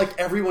shirt, and like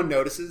everyone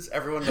notices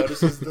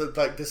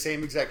the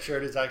same exact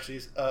shirt is actually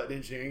an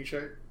engineering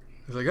shirt.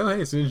 He's like, oh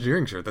hey, it's an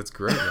engineering shirt. That's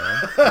great,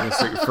 man. You're gonna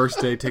start your first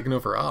day taking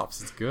over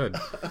ops. It's good.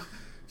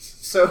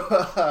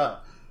 So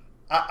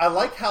I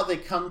like how they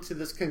come to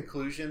this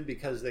conclusion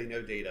because they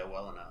know Data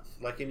well enough.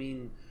 Like, I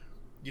mean,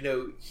 you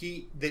know,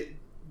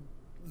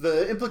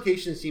 the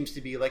implication seems to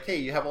be like, hey,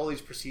 you have all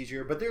these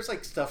procedure, but there's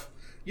like stuff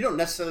you don't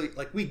necessarily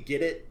like. We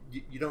get it.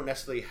 You don't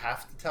necessarily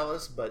have to tell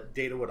us, but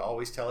Data would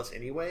always tell us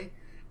anyway,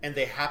 and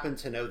they happen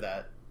to know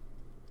that.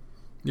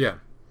 Yeah,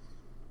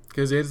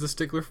 because Data's the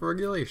stickler for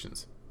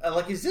regulations.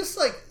 Like, is this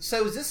like?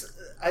 So is this?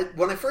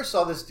 When I first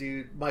saw this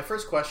dude, my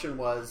first question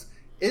was,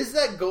 is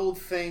that gold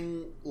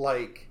thing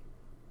like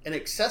an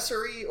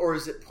accessory or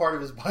is it part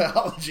of his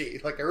biology?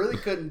 Like, I really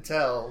couldn't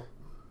tell.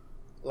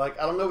 Like,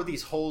 I don't know what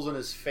these holes in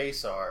his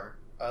face are.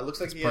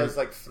 Looks like he has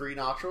like 3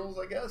 nostrils,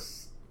 I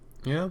guess.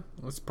 Yeah,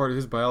 that's part of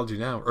his biology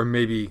now, or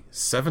maybe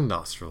 7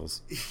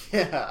 nostrils.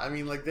 Yeah, I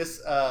mean, like this.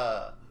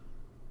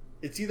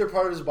 It's either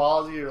part of his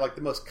biology or like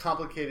the most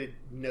complicated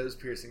nose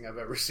piercing I've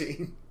ever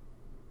seen.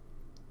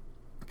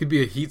 It could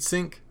be a heat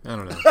sink. I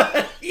don't know.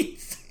 Heat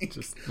sink.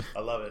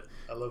 I love it.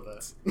 I love that.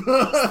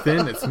 It's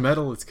thin. It's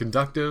metal. It's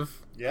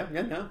conductive. Yeah.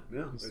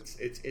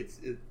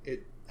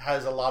 It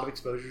has a lot of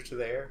exposure to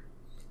the air.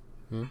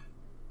 Hmm.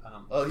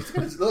 He's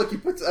gonna look. He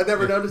puts. I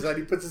never noticed that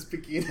he puts his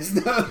pinky in his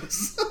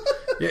nose.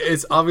 Yeah,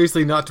 it's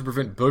obviously not to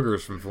prevent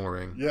boogers from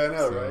forming. Yeah, I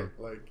know, right?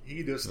 Like he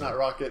can do a snot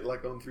rocket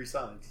like on 3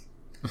 sides.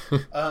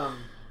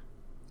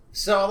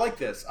 So I like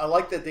this. I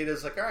like that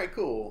Data's like, all right,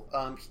 cool.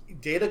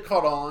 Data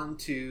caught on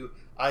to,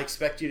 I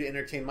expect you to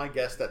entertain my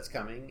guest that's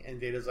coming, and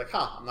Data's like,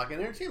 I'm not going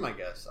to entertain my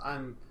guest.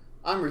 I'm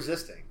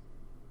resisting.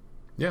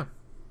 Yeah,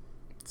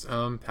 it's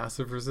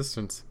passive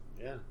resistance.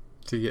 Yeah,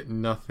 to get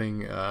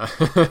nothing.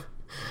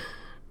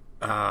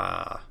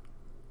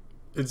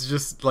 It's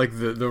just like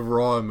the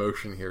raw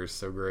emotion here is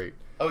so great.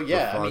 Oh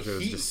yeah,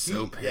 Fajo is just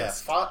so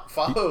pissed. Yeah,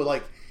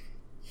 Fajo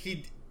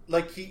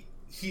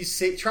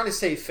he's trying to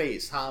save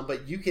face, huh?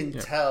 But you can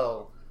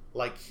tell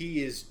like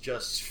he is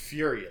just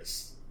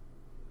furious.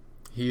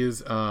 He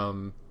is,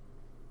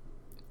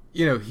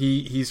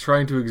 he's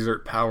trying to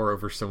exert power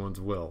over someone's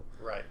will,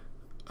 right?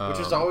 Which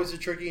is always a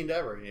tricky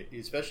endeavor,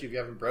 especially if you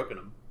haven't broken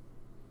him.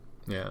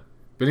 Yeah.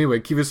 But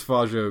anyway, Kivas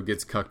Fajo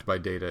gets cucked by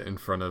Data in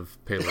front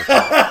of Paler.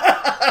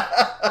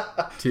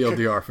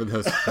 TLDR for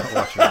those not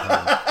watching at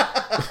home.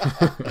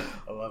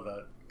 I love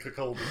that.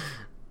 Cuckolded.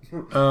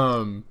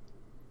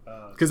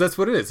 Because that's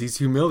what it is. He's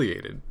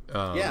humiliated.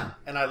 Yeah,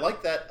 and I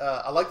like that.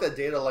 I like that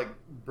Data like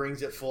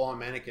brings it full on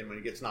mannequin when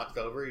he gets knocked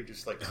over. He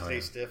just like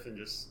stays stiff and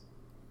just.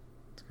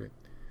 It's great.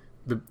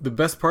 The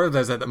best part of that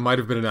is that might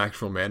have been an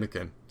actual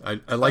mannequin. I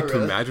like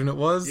to imagine it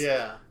was.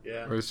 Yeah.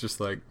 Where it's just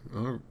like,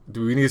 oh,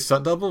 do we need a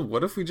stunt double?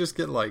 What if we just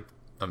get like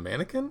a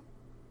mannequin?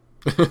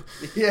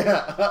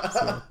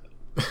 Yeah.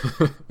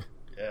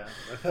 Yeah,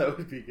 that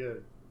would be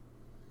good.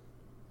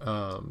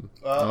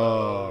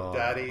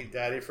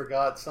 Daddy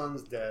forgot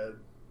son's dead.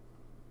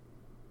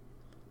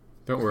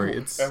 Don't worry,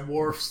 it's and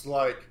Worf's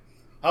like,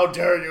 how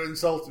dare you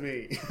insult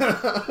me?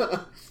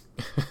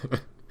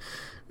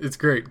 It's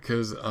great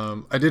because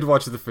I did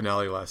watch the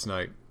finale last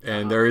night,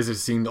 and there is a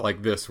scene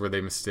like this where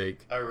they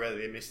mistake. Oh,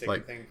 really? They mistake a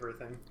thing for a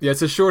thing? Yeah,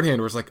 it's a shorthand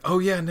where it's like, oh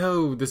yeah,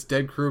 no, this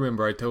dead crew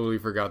member, I totally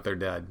forgot they're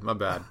dead. My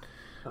bad.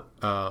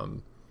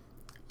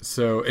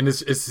 So, and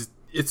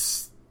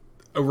it's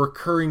a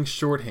recurring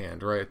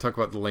shorthand, right? I talk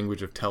about the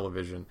language of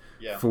television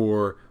Yeah.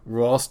 for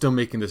we're all still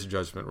making this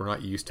judgment. We're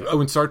not used to it.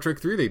 Oh, in Star Trek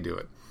 3 they do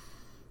it.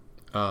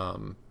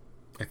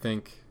 I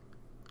think...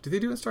 Did they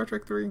do it in Star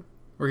Trek 3?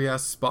 Where he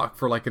asks Spock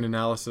for like an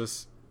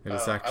analysis, and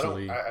it's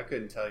actually I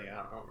couldn't tell you.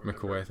 I don't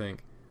remember. McCoy, I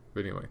think.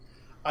 But anyway.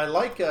 I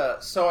like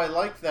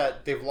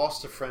that they've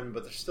lost a friend,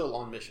 but they're still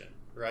on mission,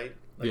 right?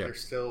 Like Yeah. they're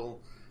still,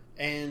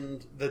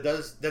 and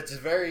that's a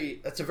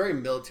very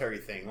military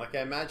thing. Like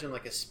I imagine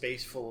like a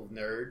space full of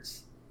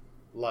nerds,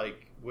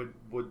 like would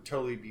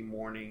totally be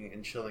mourning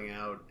and chilling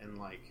out, and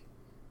like,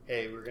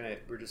 hey,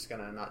 we're just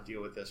gonna not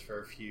deal with this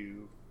for a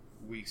few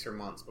weeks or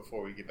months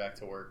before we get back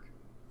to work.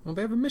 Well,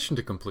 they have a mission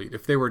to complete.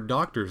 If they were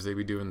doctors, they'd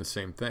be doing the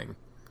same thing.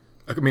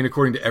 I mean,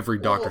 according to every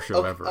doctor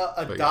show ever.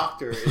 A but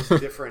doctor is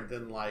different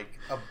than like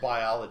a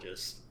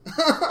biologist.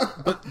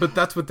 But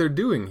that's what they're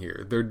doing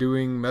here. They're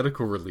doing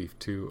medical relief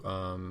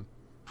to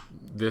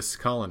this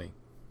colony.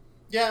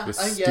 Yeah, This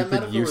medical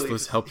stupid, useless,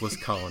 relief. helpless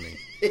colony.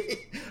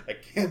 I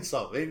can't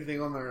solve anything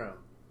on their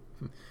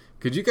own.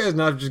 Could you guys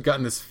not have just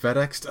gotten this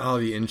FedExed? Oh,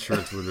 the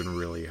insurance would have been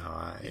really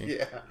high.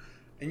 Yeah,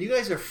 and you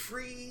guys are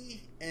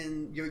free,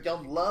 and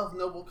y'all love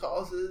noble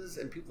causes,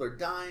 and people are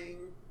dying.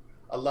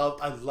 I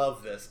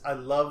love this. I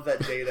love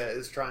that Data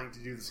is trying to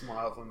do the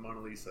smile from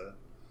Mona Lisa.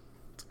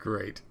 It's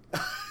great.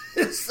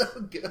 It's so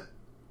good.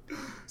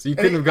 So you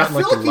couldn't have gotten I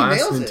like feel the like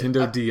he last nails it.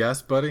 Nintendo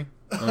DS, buddy?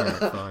 Alright,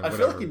 fine, I whatever.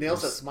 feel like he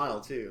nails that smile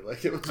too.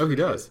 Like it was Oh, he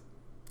pretty does.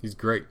 He's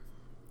great.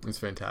 He's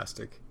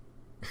fantastic.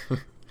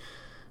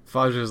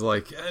 Faja's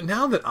like,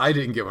 now that I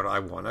didn't get what I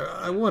want,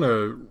 I want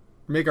to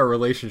make our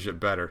relationship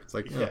better. It's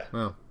like, Yeah. oh,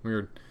 well,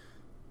 weird. good.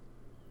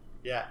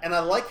 Yeah, and I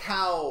like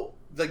how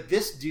like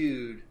this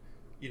dude,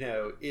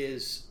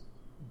 is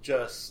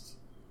just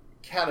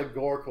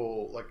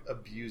categorical like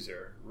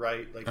abuser,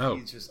 right? Like Oh,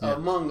 he's just yeah.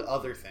 among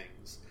other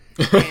things.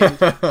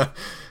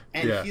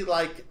 And Yeah. he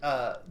like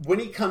when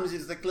he comes,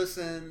 he's like,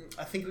 "Listen,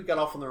 I think we got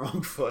off on the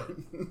wrong foot."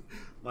 I'm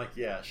like,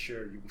 yeah,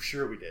 sure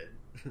we did.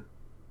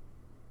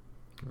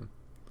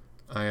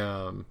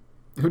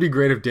 It would be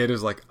great if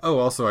Data's like, oh,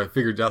 also I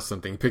figured out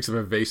something. He picks up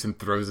a vase and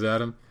throws it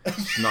at him.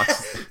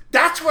 Knocks,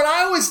 That's what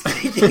I was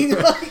thinking.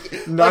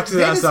 Like, knocks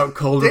his ass Data's- out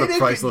cold with a Data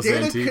priceless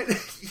Data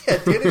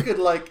antique. Data could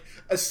like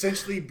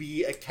essentially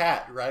be a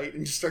cat, right,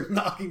 and just start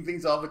knocking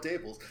things off of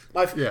tables.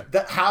 Yeah.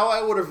 How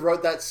I would have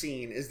wrote that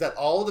scene is that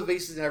all the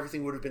vases and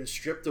everything would have been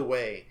stripped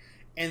away,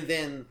 and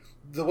then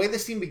the way the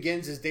scene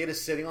begins is Data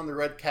sitting on the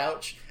red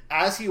couch.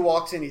 As he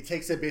walks in, he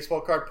takes a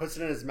baseball card, puts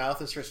it in his mouth,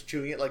 and starts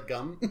chewing it like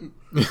gum.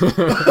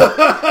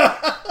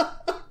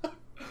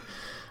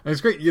 And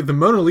it's great. Yeah, the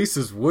Mona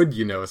Lisa's wood,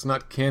 it's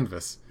not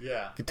canvas.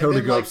 Yeah. You could totally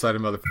And then, go like, upside a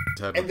motherfucker's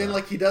head. And with then, that.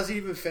 like, he doesn't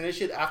even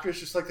finish it. After it's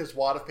just like this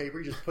wad of paper,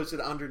 he just puts it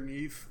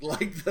underneath,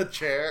 like, the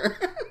chair.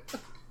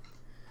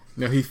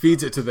 No, he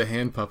feeds it to the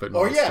hand puppet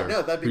Oh, monster yeah,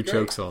 no, that'd be who great.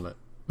 chokes on it.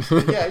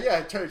 Yeah.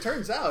 It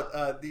turns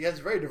out he has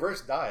a very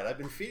diverse diet. I've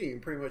been feeding him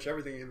pretty much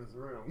everything in this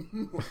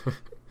room.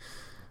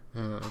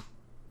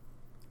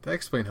 That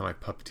explains how my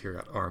puppeteer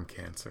got arm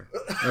cancer.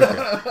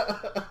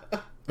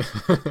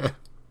 Okay.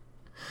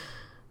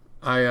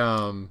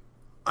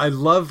 I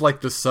love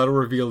like the subtle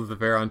reveal of the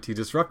Veron T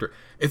disruptor.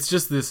 It's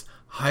just this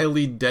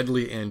highly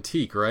deadly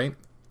antique, right?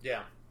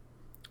 Yeah.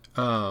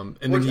 And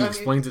Which, then he I mean-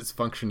 explains its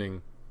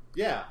functioning.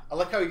 Yeah. I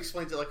like how he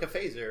explains it like a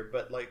phaser,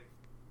 but, like,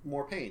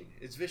 more pain.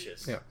 It's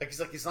vicious. Yeah. Like,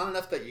 it's not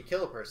enough that you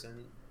kill a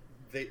person.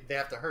 They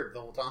have to hurt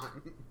the whole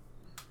time.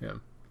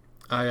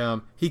 Yeah.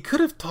 He could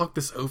have talked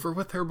this over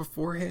with her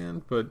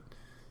beforehand, but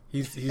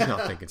he's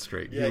not thinking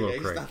straight. He's a little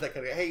he's crazy. not that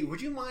kind of guy. Hey,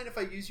 would you mind if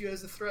I use you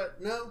as a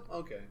threat? No?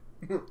 Okay.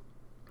 I'm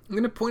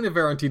going to point a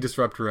Veron T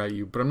disruptor at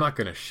you, but I'm not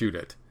going to shoot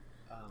it.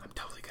 I'm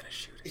totally going to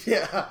shoot it.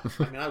 Yeah.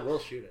 I mean, I will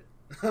shoot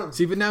it.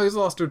 See, but now he's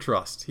lost her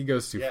trust. He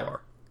goes too Yeah.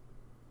 far.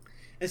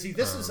 And see,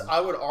 this is, I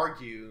would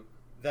argue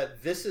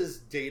that this is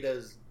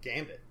Data's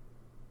gambit.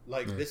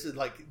 Like, this is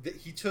like,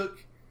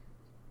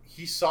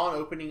 he saw an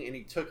opening and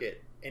he took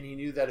it, and he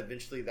knew that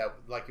eventually that,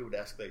 like, it would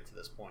escalate to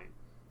this point.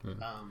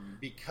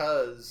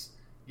 Because,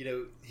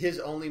 his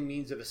only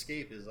means of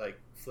escape is, like,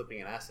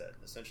 flipping an asset,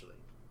 essentially.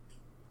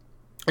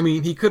 I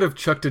mean, he could have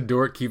chucked a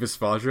door at Kivas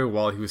Fajo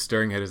while he was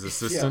staring at his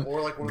assistant,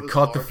 or like one of those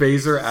caught the large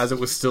phaser pieces. as it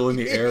was still in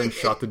the air and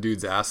shot the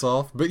dude's ass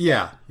off. But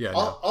yeah. No,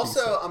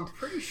 Also, I'm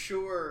pretty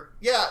sure.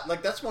 Yeah,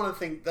 like that's one of the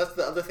things. That's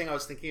the other thing I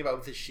was thinking about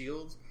with his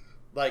shield.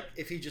 Like,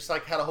 if he just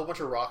like had a whole bunch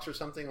of rocks or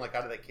something, like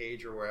out of that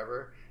cage or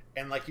wherever,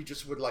 and like he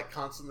just would like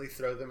constantly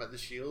throw them at the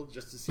shield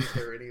just to see if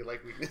there are any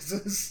like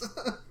weaknesses.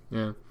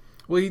 Yeah.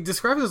 Well, he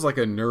describes it as like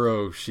a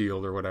neuro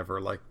shield or whatever,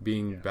 like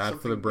being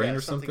bad for the brain or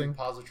something.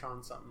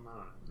 Positron, something. I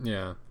don't know.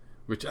 Yeah.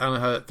 Which I don't know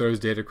how that throws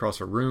Data across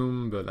a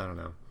room, but I don't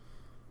know.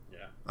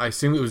 Yeah. I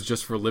assume it was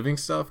just for living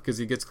stuff because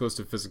he gets close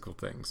to physical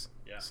things.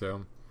 Yeah.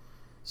 So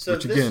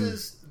this again-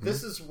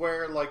 is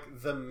where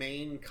like the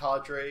main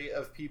cadre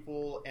of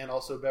people and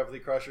also Beverly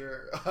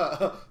Crusher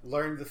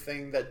learned the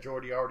thing that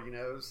Geordi already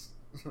knows.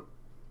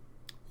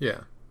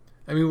 yeah.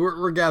 I mean,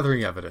 we're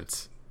gathering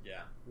evidence.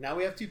 Yeah. Now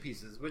we have two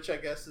pieces, which I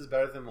guess is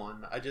better than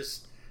one.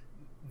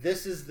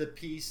 This is the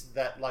piece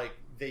that like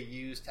they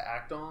used to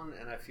act on,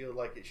 and I feel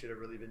like it should have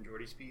really been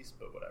Geordi's piece,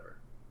 but whatever.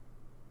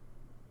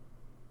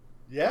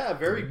 Yeah,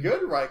 very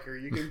good, Riker.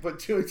 You can put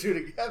 2 and 2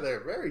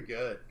 together. Very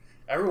good.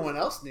 Everyone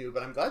else knew,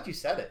 but I'm glad you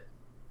said it.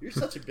 You're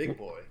such a big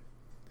boy.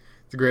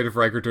 It's great if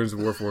Riker turns to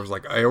Warforged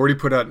like, I already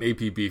put out an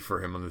APB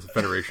for him on the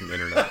Federation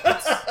internet.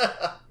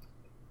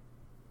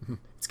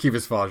 It's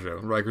Kivas Fajo.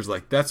 And Riker's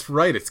like, that's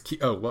right, it's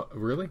Oh, what?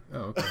 Really?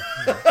 Oh, okay.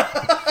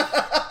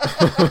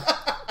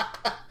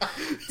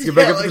 Let's get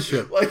back up to the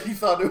ship. Like he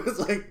thought it was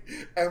like,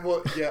 and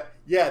well,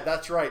 yeah,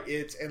 that's right.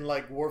 It's, and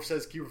like Worf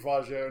says Kivas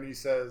Fajo, and he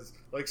says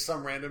like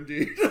some random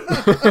dude.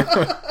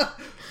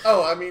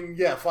 Oh, I mean,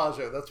 yeah,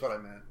 Fajo. That's what I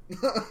meant.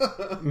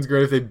 It's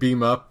great if they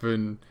beam up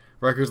and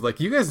Riker's like,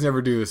 you guys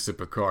never do this to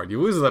Picard. You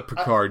always let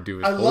Picard do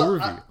his whole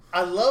review.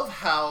 I love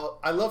how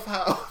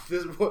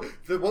this,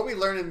 what we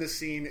learn in this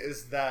scene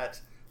is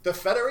that the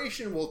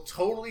Federation will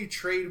totally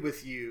trade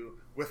with you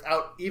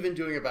without even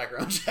doing a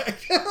background check.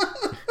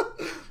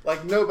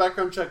 Like no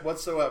background check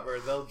whatsoever.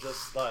 They'll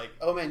just like,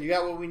 oh man, you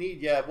got what we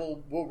need. Yeah,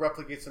 we'll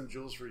replicate some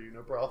jewels for you,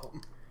 no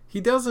problem.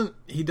 He doesn't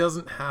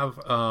have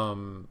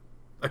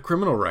a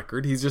criminal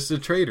record. He's just a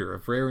trader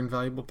of rare and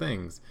valuable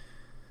things.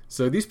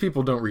 So these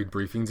people don't read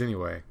briefings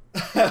anyway.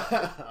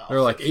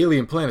 They're like,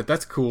 alien planet,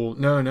 that's cool.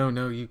 No,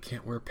 you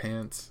can't wear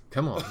pants.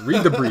 Come on,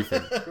 read the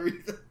briefing.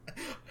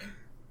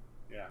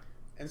 Yeah.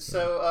 And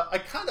so I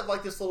kind of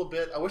like this a little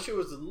bit. I wish it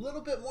was a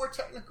little bit more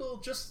technical,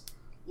 just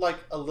like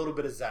a little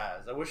bit of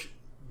zazz. I wish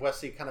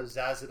Wesley kind of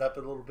zazzed it up a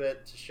little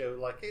bit to show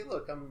like, hey,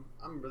 look, I'm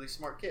a really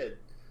smart kid.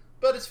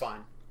 But it's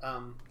fine.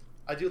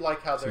 I do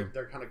like how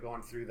they're kind of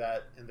going through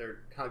that, and they're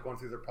kind of going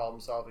through their problem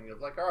solving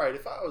of like, all right,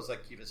 if I was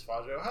like Kivas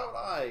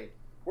Fajo,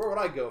 where would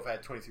I go if I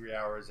had 23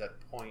 hours at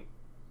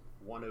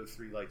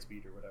 0.103 light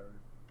speed or whatever?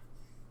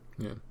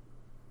 Yeah.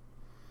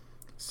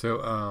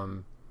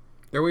 So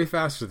they're way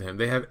faster than him.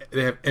 They have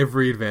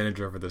every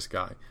advantage over this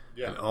guy.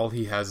 Yeah. And all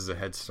he has is a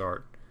head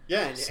start.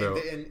 Yeah,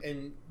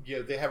 and you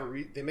know,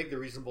 they make the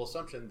reasonable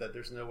assumption that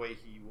there's no way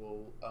he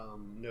will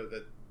know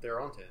that they're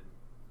onto him.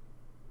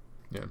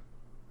 Yeah.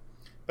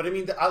 But I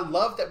mean, I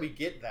love that we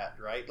get that,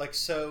 right? Like,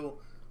 so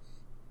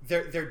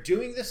they're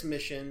doing this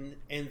mission,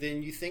 and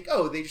then you think,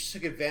 oh, they just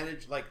took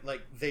advantage, like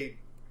they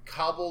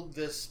cobbled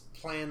this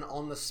plan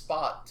on the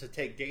spot to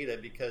take Data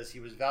because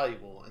he was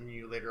valuable, and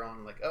you later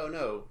on like, oh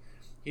no,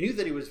 he knew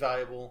that he was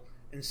valuable,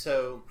 and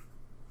so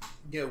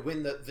you know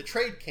when the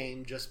trade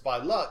came just by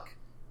luck,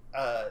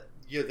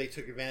 you know, they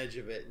took advantage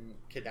of it and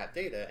kidnapped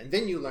Data, and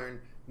then you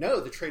learn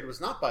no, the trade was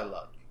not by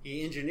luck.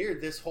 He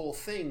engineered this whole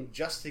thing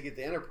just to get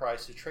the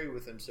Enterprise to trade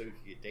with him so he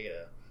could get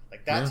Data.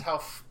 Like, that's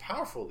how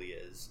powerful he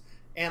is.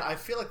 And I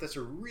feel like that's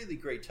a really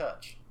great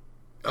touch.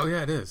 Oh,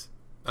 yeah, it is.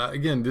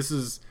 Again, this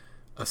is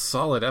a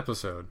solid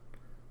episode.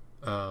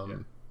 I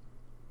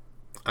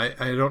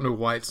don't know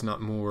why it's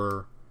not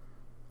more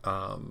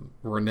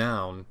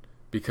renowned,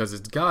 because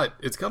it's got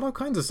all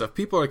kinds of stuff.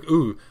 People are like,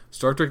 ooh,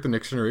 Star Trek The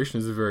Next Generation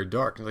is very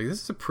dark. And like,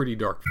 this is a pretty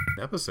dark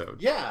episode.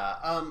 Yeah.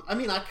 I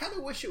mean, I kind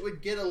of wish it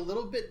would get a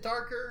little bit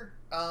darker.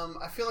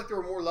 I feel like there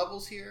were more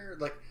levels here.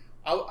 Like,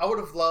 I would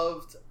have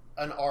loved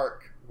an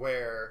arc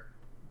where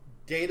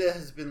Data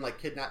has been like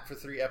kidnapped for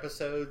 3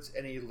 episodes,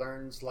 and he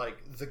learns like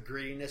the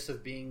grittiness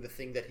of being the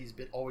thing that he's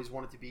been always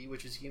wanted to be,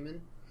 which is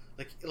human.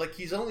 Like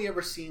he's only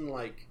ever seen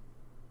like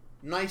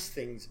nice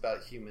things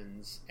about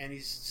humans, and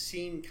he's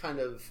seen kind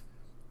of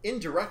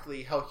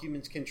indirectly how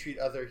humans can treat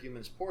other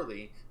humans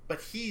poorly, but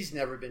he's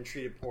never been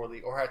treated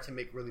poorly or had to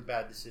make really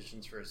bad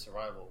decisions for his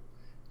survival.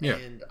 Yeah.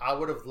 And I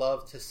would have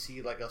loved to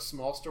see like a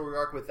small story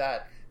arc with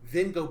that,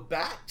 then go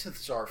back to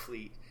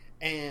Starfleet,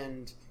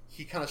 and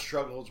he kind of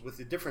struggles with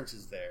the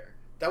differences there.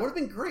 That would have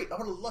been great. I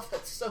would have loved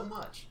that so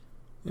much.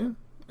 Yeah,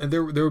 and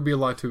there would be a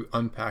lot to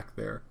unpack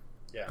there.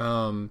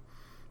 Yeah.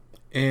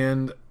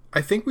 And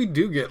I think we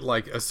do get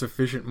like a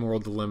sufficient moral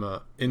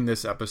dilemma in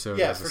this episode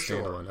as a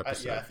standalone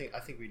episode. I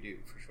think we do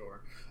for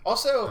sure.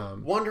 Also,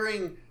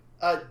 wondering,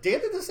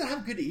 Data doesn't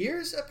have good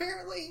ears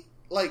apparently.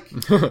 Like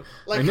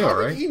I know, how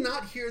right? did he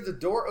not hear the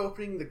door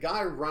opening, the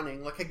guy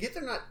running? Like, I get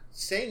they're not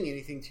saying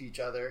anything to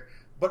each other,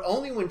 but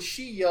only when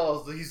she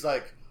yells, he's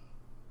like,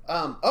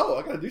 oh,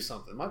 I gotta do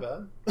something. My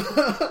bad.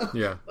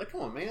 Yeah. Like,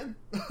 come on, man.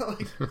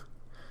 Like,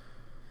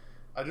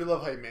 I do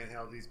love how you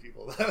manhandle these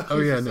people. Oh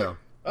yeah, no.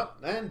 Like, oh,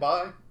 man,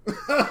 bye.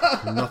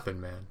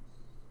 Nothing, man.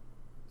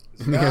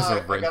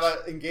 I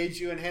gotta engage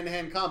you in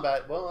hand-to-hand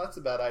combat. Well, that's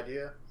a bad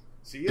idea.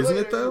 See you Isn't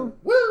later. it though?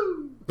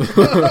 Woo!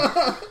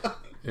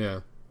 Yeah.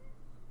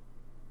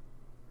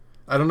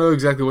 I don't know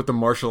exactly what the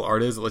martial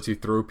art is that lets you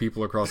throw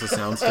people across a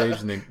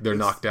soundstage and they're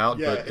knocked out,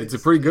 but it's a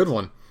pretty good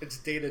one. It's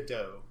Data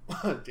Doe.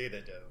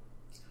 Data Doe.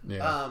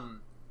 Yeah.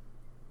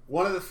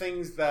 One of the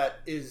things that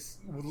is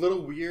a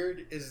little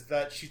weird is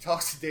that she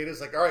talks to Data.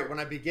 It's like, all right, when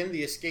I begin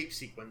the escape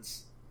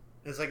sequence,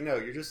 and it's like, no,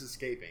 you're just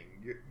escaping.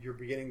 You're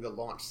beginning the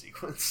launch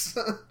sequence.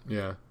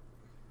 Yeah.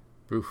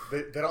 Oof.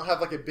 They don't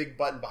have like a big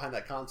button behind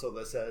that console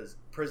that says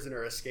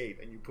prisoner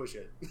escape, and you push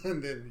it,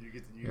 and then you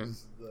get to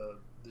use the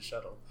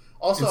shuttle.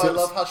 Also, I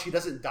love how she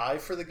doesn't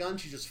dive for the gun;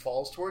 she just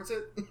falls towards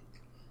it.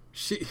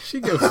 She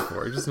goes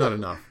for it, just not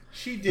enough.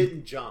 She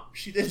didn't jump.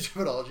 She didn't jump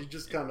at all. She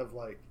just kind of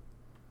like,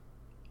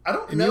 I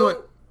don't And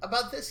know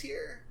about this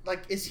here.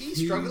 Like, is he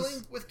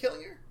struggling with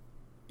killing her?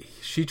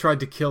 She tried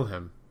to kill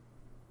him.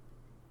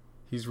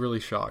 He's really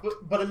shocked.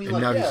 But I mean, and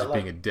like, now he's yeah, just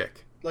like, being a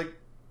dick. like,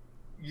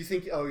 you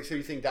think? Oh, so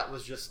you think that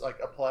was just like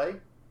a play?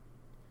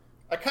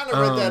 I kind of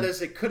read that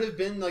as it could have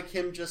been like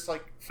him just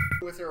like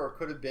with her, or it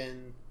could have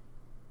been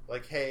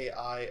like, hey,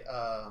 I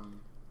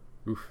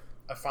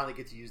finally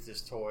get to use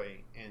this toy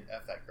and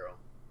F that girl.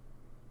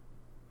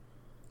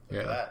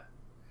 Look at that.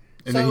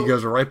 And then he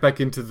goes right back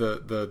into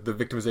the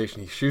victimization.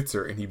 He shoots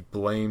her and he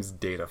blames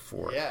Data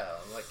for it. Yeah,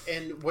 like,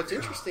 and what's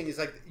interesting is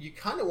like you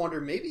kind of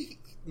wonder maybe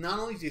not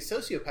only is he a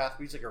sociopath, but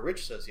he's like a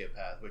rich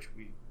sociopath, which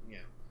we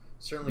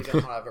certainly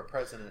don't have a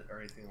president or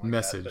anything like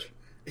Message. that.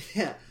 But,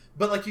 yeah,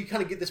 but like you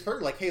kind of get this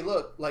person like, hey,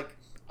 look, like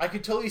I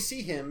could totally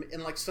see him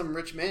in like some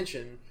rich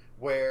mansion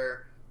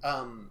where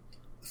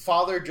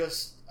father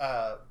just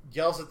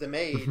yells at the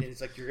maid and he's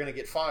like, "You're gonna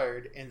get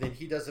fired," and then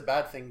he does a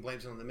bad thing,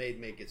 blames it on the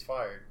maid gets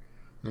fired.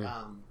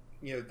 Yeah.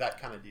 That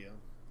kind of deal.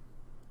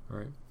 All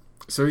right.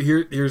 So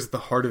here's the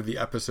heart of the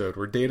episode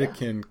where Data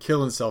can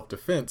kill in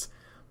self-defense,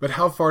 but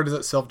how far does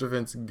that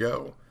self-defense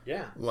go?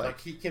 Yeah,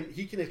 like he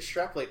can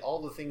extrapolate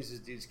all the things this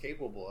dude's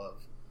capable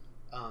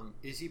of.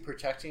 Is he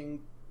protecting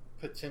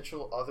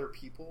potential other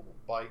people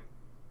by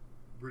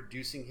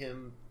reducing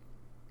him,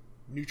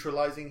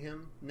 neutralizing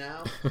him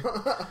now?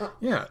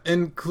 Yeah,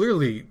 and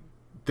clearly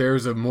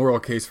there's a moral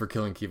case for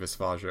killing Kivas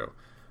Fajo.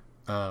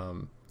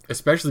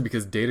 Especially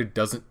because Data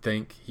doesn't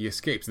think he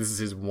escapes. This is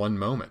his one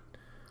moment.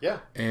 Yeah.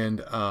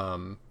 And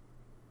I'm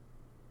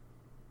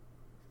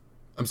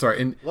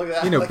sorry, and look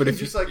at that. Like, but he's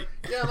if just like,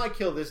 yeah, I might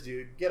kill this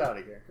dude. Get out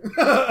of here.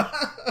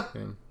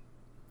 Yeah.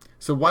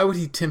 So why would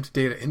he tempt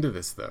Data into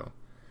this though?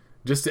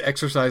 Just to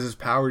exercise his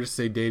power, just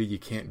say, Data, you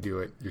can't do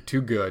it. You're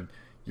too good.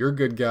 You're a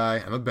good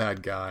guy. I'm a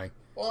bad guy.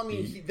 Well, I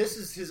mean, this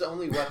is his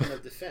only weapon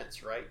of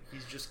defense, right?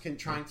 He's just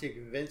trying to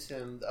convince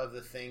him of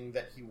the thing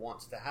that he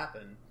wants to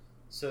happen,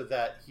 so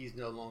that he's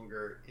no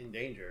longer in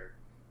danger.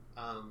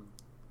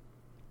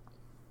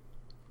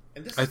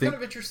 And this is kind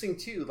of interesting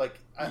too. Like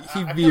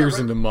he veers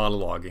into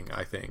monologuing,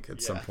 I think,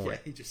 at some point.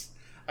 Yeah,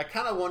 I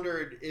kind of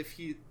wondered if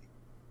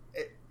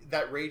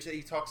that rage that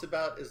he talks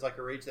about is like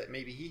a rage that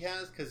maybe he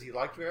has because he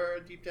liked Vera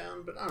deep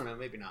down, but I don't know,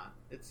 maybe not.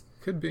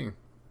 Could be.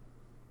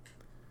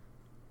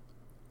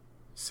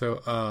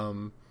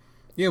 So,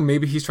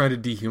 maybe he's trying to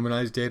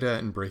dehumanize Data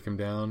and break him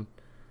down.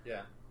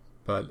 Yeah.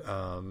 But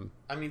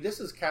I mean, this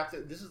is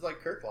like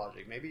Kirk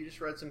logic. Maybe you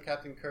just read some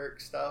Captain Kirk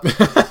stuff,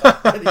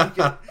 and you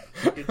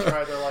can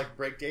try to like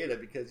break Data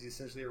because he's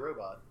essentially a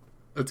robot.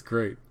 That's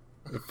great.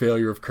 A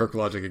failure of Kirk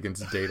logic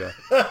against Data.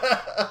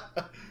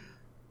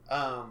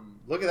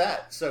 Look at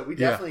that. So we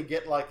definitely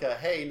get like a,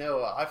 hey,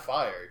 no, I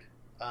fired,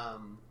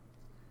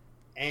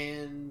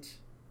 and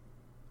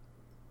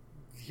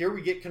here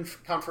we get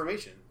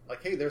confirmation.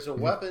 Like, hey, there's a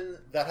weapon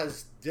that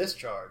has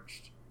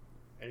discharged,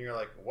 and you're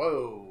like,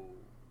 whoa.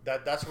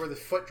 That's where the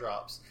foot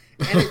drops,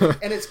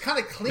 and it's kind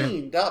of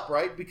cleaned up,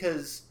 right?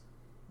 Because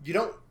you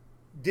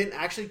didn't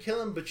actually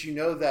kill him, but you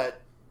know that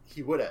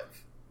he would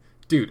have.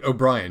 Dude,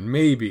 O'Brien,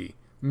 maybe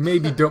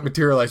don't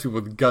materialize people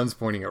with guns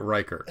pointing at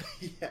Riker.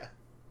 Yeah,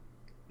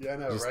 I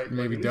know, just right?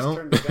 Maybe like, don't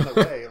turn the gun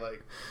away.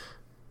 Like,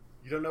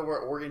 you don't know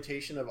where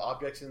orientation of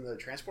objects in the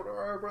transporter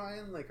are,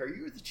 O'Brien. Like, are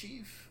you the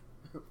chief?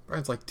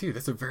 Brian's like, dude,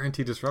 that's a Variant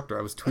disruptor.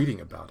 I was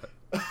tweeting about it.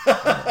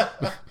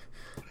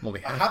 I'm only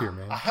half here,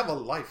 man. I have a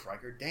life,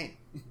 Riker. Damn.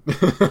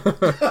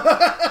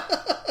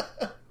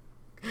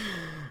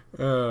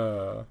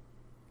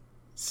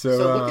 So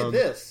look at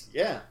this.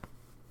 Yeah.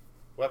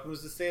 Weapon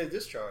was the state of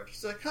discharge.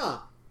 It's like,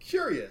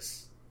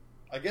 curious.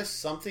 I guess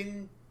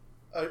something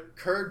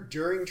occurred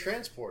during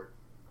transport,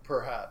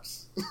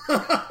 perhaps.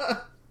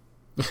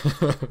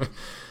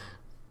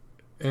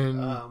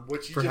 And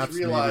which you just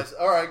realize,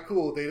 all right,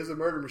 cool, Data's a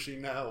murder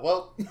machine now.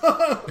 Well,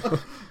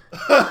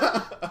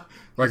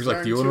 Riker's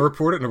like, do you want to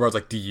report it? And O'Brien's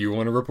like, do you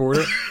want to report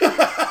it?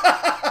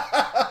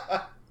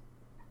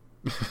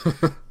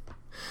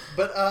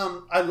 But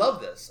I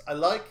love this. I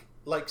like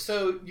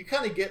so you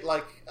kind of get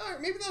like,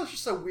 maybe that was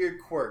just a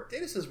weird quirk.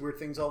 Data says weird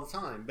things all the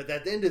time, but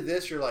at the end of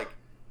this, you're like,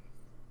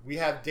 we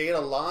have Data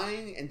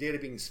lying and Data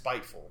being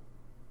spiteful.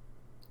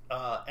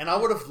 And I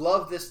would have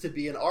loved this to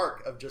be an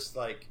arc of just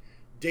like,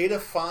 Data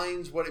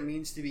finds what it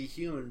means to be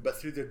human, but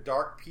through the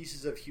dark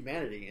pieces of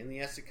humanity, and he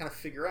has to kind of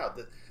figure out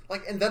that,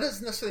 like, and that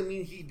doesn't necessarily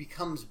mean he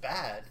becomes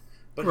bad,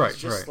 but he's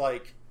just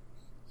like,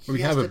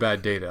 we have a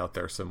bad Data out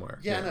there somewhere.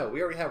 Yeah, I know.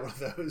 We already have one of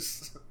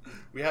those.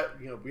 We have,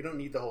 we don't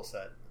need the whole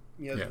set.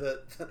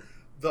 The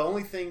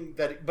only thing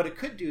but it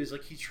could do is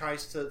like he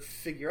tries to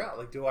figure out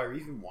like, do I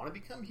even want to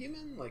become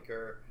human? Like,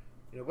 or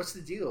what's the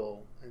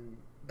deal? And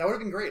that would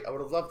have been great. I would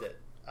have loved it.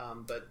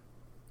 But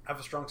I have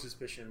a strong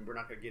suspicion we're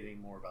not going to get any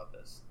more about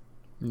this.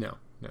 No,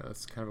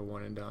 it's kind of a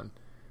one and done,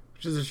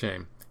 which is a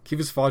shame.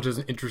 Kivas Fajo is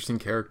an interesting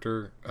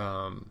character.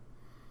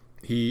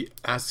 He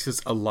asks us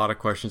a lot of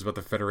questions about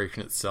the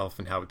Federation itself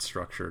and how it's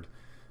structured.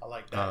 I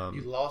like that.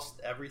 You lost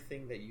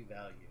everything that you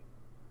value.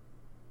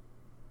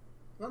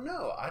 Well,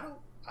 no, I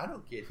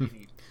don't get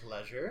any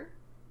pleasure.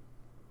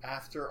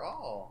 After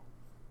all,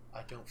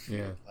 I don't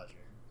feel pleasure.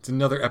 It's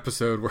another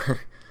episode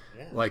where,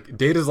 like,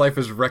 Data's life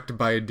is wrecked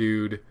by a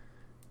dude.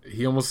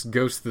 He almost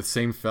goes to the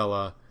same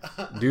fella.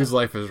 Dude's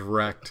life is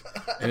wrecked,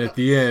 and at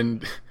the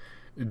end,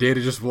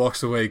 Data just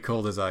walks away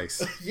cold as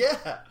ice.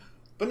 Yeah,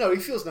 but no, he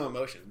feels no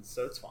emotions,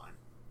 so it's fine.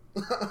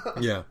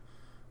 Yeah.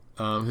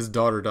 His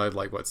daughter died,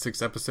 like,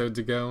 6 episodes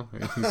ago?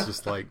 And he's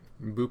just like,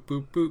 boop,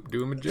 boop, boop,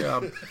 doing my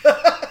job.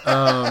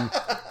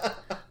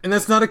 And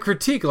that's not a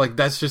critique. Like,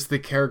 that's just the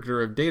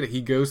character of Data.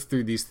 He goes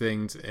through these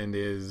things and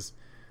is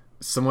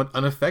somewhat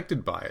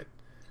unaffected by it.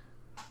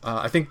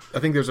 I think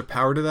there's a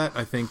power to that.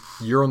 I think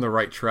you're on the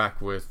right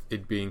track with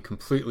it being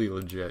completely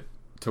legit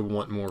to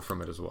want more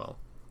from it as well.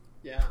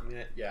 Yeah, I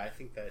mean, I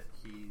think that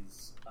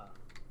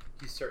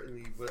he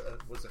certainly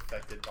was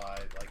affected by,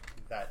 like,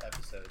 that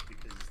episode,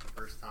 because it's the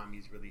first time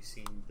he's really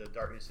seen the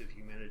darkness of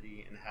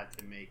humanity and had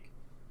to make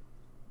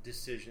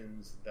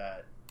decisions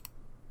that,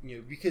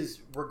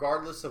 because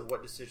regardless of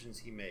what decisions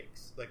he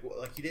makes,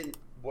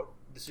 what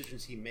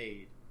decisions he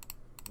made,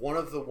 one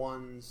of the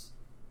ones,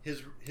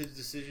 his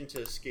decision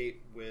to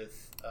escape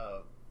with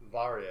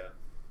Varia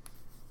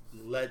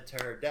led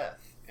to her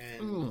death,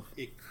 and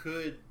it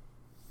could,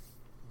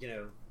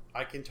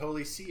 I can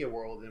totally see a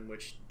world in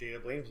which Data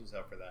blames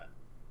himself for that.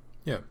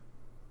 Yeah.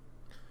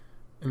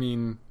 I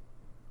mean,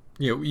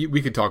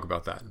 we could talk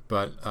about that,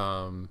 but,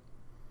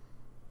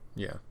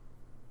 yeah.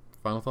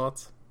 Final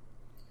thoughts?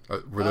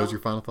 Were those your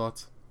final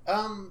thoughts?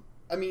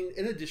 I mean,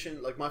 in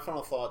addition, like, my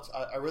final thoughts,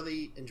 I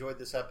really enjoyed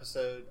this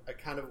episode. I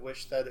kind of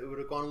wish that it would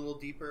have gone a little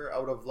deeper. I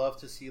would have loved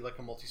to see, like,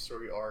 a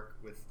multi-story arc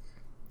with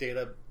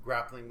Data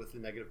grappling with the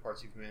negative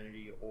parts of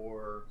humanity,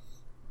 or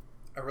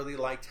I really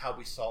liked how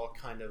we saw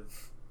kind of,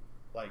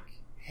 like,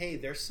 hey,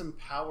 there's some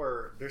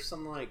power, there's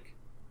some, like,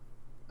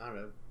 I don't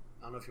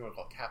know if you want to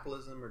call it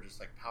capitalism or just,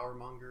 like, power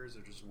mongers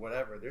or just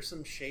whatever. There's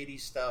some shady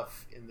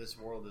stuff in this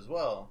world as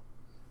well.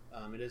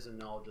 It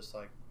isn't all just,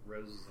 like,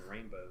 roses and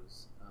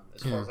rainbows,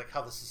 as far as, like,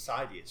 how the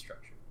society is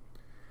structured.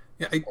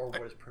 Yeah, or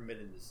what is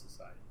permitted in this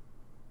society.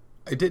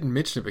 I didn't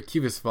mention it, but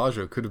Kivas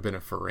Fajo could have been a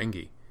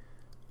Ferengi.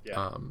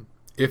 Yeah.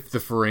 If the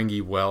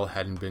Ferengi well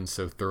hadn't been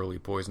so thoroughly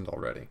poisoned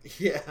already.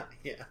 Yeah.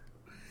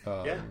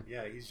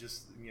 He's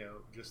just,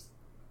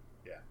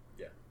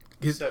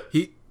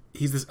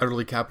 He's this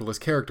utterly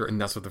capitalist character,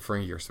 and that's what the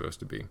Ferengi are supposed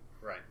to be.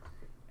 Right.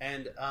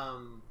 And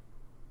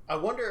I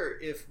wonder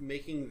if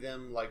making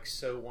them, like,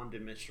 so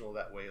one-dimensional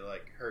that way,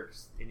 like,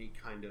 hurts any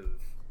kind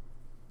of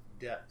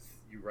depth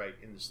you write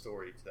in the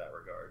story to that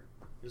regard.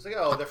 It's like,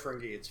 oh, they're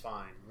Ferengi, it's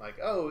fine. Like,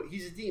 oh,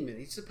 he's a demon,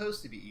 he's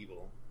supposed to be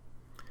evil.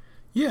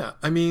 Yeah,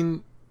 I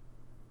mean,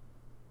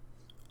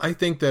 I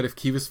think that if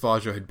Kivas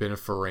Fajo had been a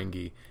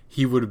Ferengi,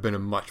 he would have been a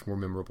much more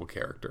memorable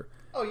character.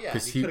 Oh yeah,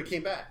 he could have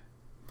came back.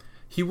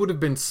 He would have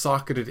been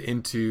socketed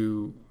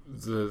into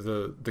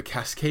the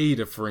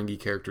cascade of Ferengi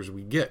characters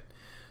we get,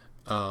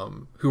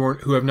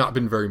 who have not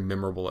been very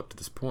memorable up to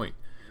this point.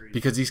 Agreed.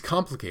 Because he's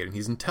complicated,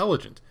 he's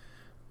intelligent.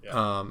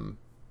 Yeah.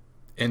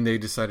 And they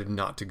decided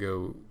not to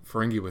go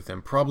Ferengi with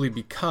him, probably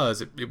because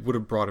it would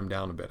have brought him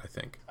down a bit, I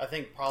think. I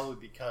think probably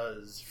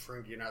because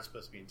Ferengi are not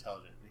supposed to be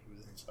intelligent, and he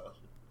was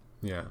intelligent.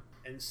 Yeah.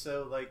 And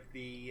so, like,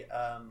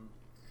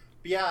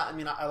 but yeah, I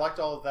mean, I liked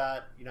all of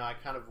that. I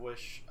kind of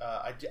wish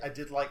I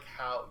did like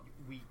how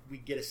we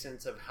get a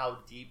sense of how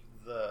deep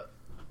the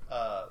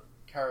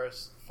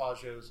Kivas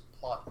Fajo's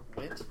plot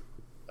went,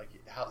 like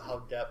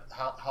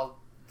how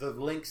the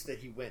lengths that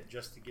he went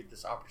just to get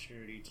this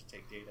opportunity to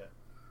take Data.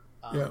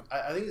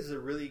 I think this is a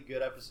really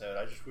good episode.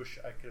 I just wish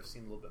I could have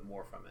seen a little bit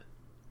more from it.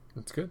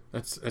 That's good.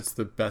 That's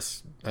the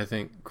best, I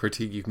think,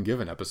 critique you can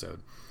give an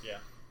episode. Yeah.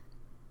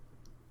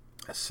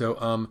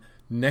 So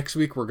next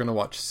week we're going to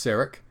watch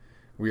Sarek.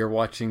 We are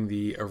watching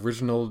the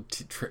original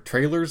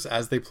trailers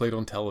as they played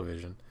on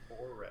television.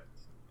 Correct.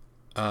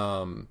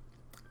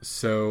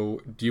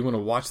 So do you want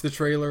to watch the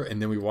trailer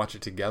and then we watch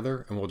it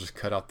together and we'll just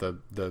cut out the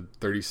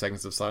 30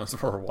 seconds of silence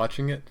while we're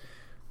watching it?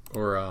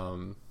 Or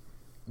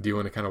do you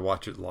want to kind of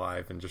watch it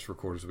live and just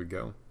record as we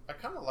go? I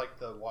kind of like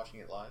the watching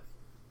it live.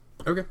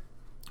 Okay.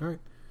 All right.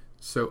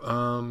 So,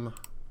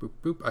 boop,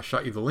 boop. I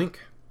shot you the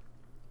link.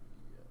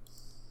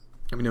 Yes.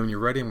 Let me know when you're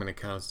ready. I'm going to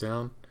count us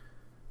down.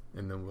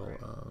 And then we'll... Right.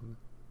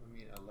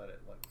 Let it,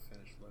 like,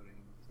 finish loading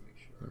to make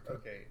sure.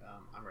 Okay,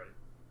 I'm ready.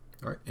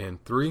 All right.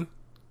 And 3,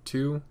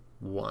 2,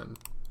 1.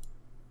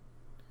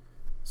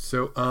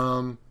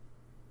 So,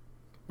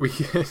 we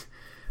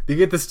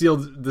get the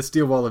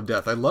steel wall of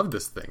death. I love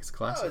this thing. It's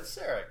classic. Oh, it's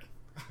Sarek.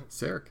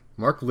 Sarek.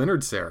 Mark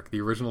Leonard Sarek,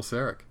 the original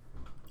Sarek.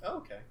 Oh,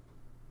 okay.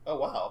 Oh,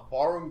 wow.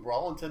 Barroom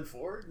Brawlington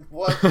Ford?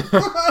 What?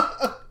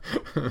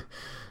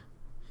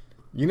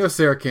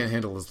 Sarek can't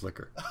handle his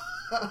liquor.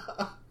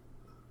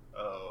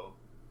 Oh.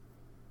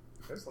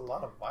 There's a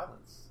lot of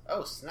violence.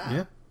 Oh, snap.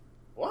 Yeah.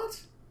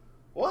 What?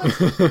 What?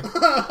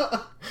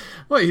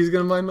 What? He's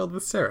going to mind meld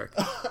with Sarek.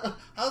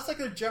 How's that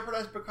going to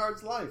jeopardize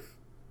Picard's life?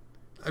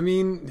 I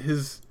mean,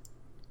 his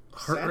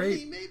heart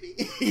Sanity, rate?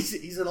 maybe?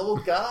 He's an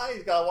old guy.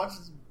 He's got to watch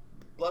his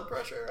blood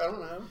pressure. I don't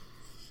know.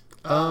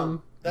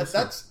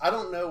 That's I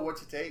don't know what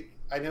to take.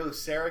 I know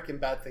Sarek and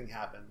bad thing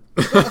happened.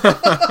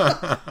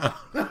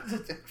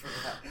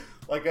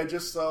 Like I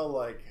just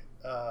saw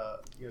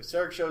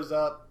Sarek shows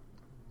up,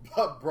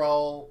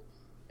 brawl,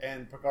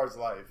 and Picard's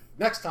life.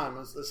 Next time,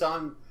 so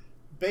I'm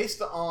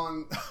based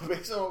on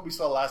what we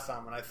saw last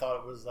time, and I thought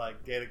it was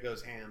like Data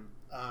goes ham.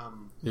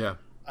 Yeah.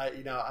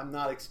 I'm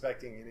not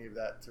expecting any of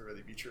that to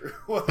really be true.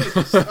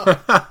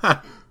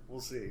 We'll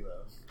see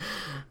though.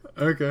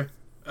 Okay.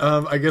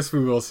 I guess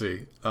we will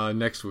see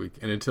next week.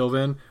 And until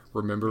then,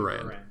 remember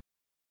Rand.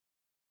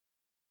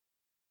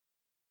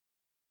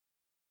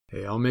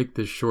 Hey, I'll make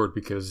this short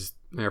because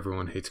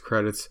everyone hates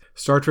credits.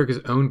 Star Trek is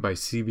owned by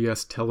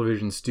CBS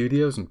Television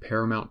Studios and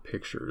Paramount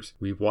Pictures.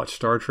 We watch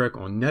Star Trek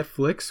on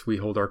Netflix, we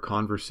hold our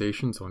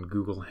conversations on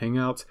Google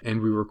Hangouts,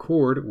 and we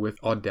record with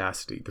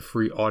Audacity, the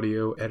free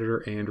audio editor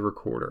and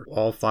recorder.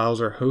 All files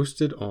are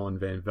hosted on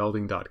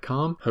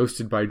vanvelding.com,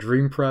 hosted by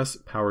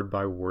DreamPress, powered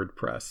by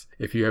WordPress.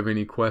 If you have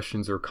any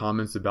questions or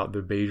comments about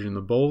the Beige and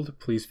the Bold,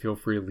 please feel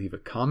free to leave a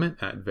comment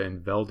at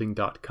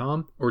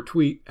vanvelding.com or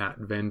tweet at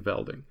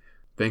vanvelding.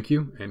 Thank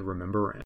you, and remember Rand.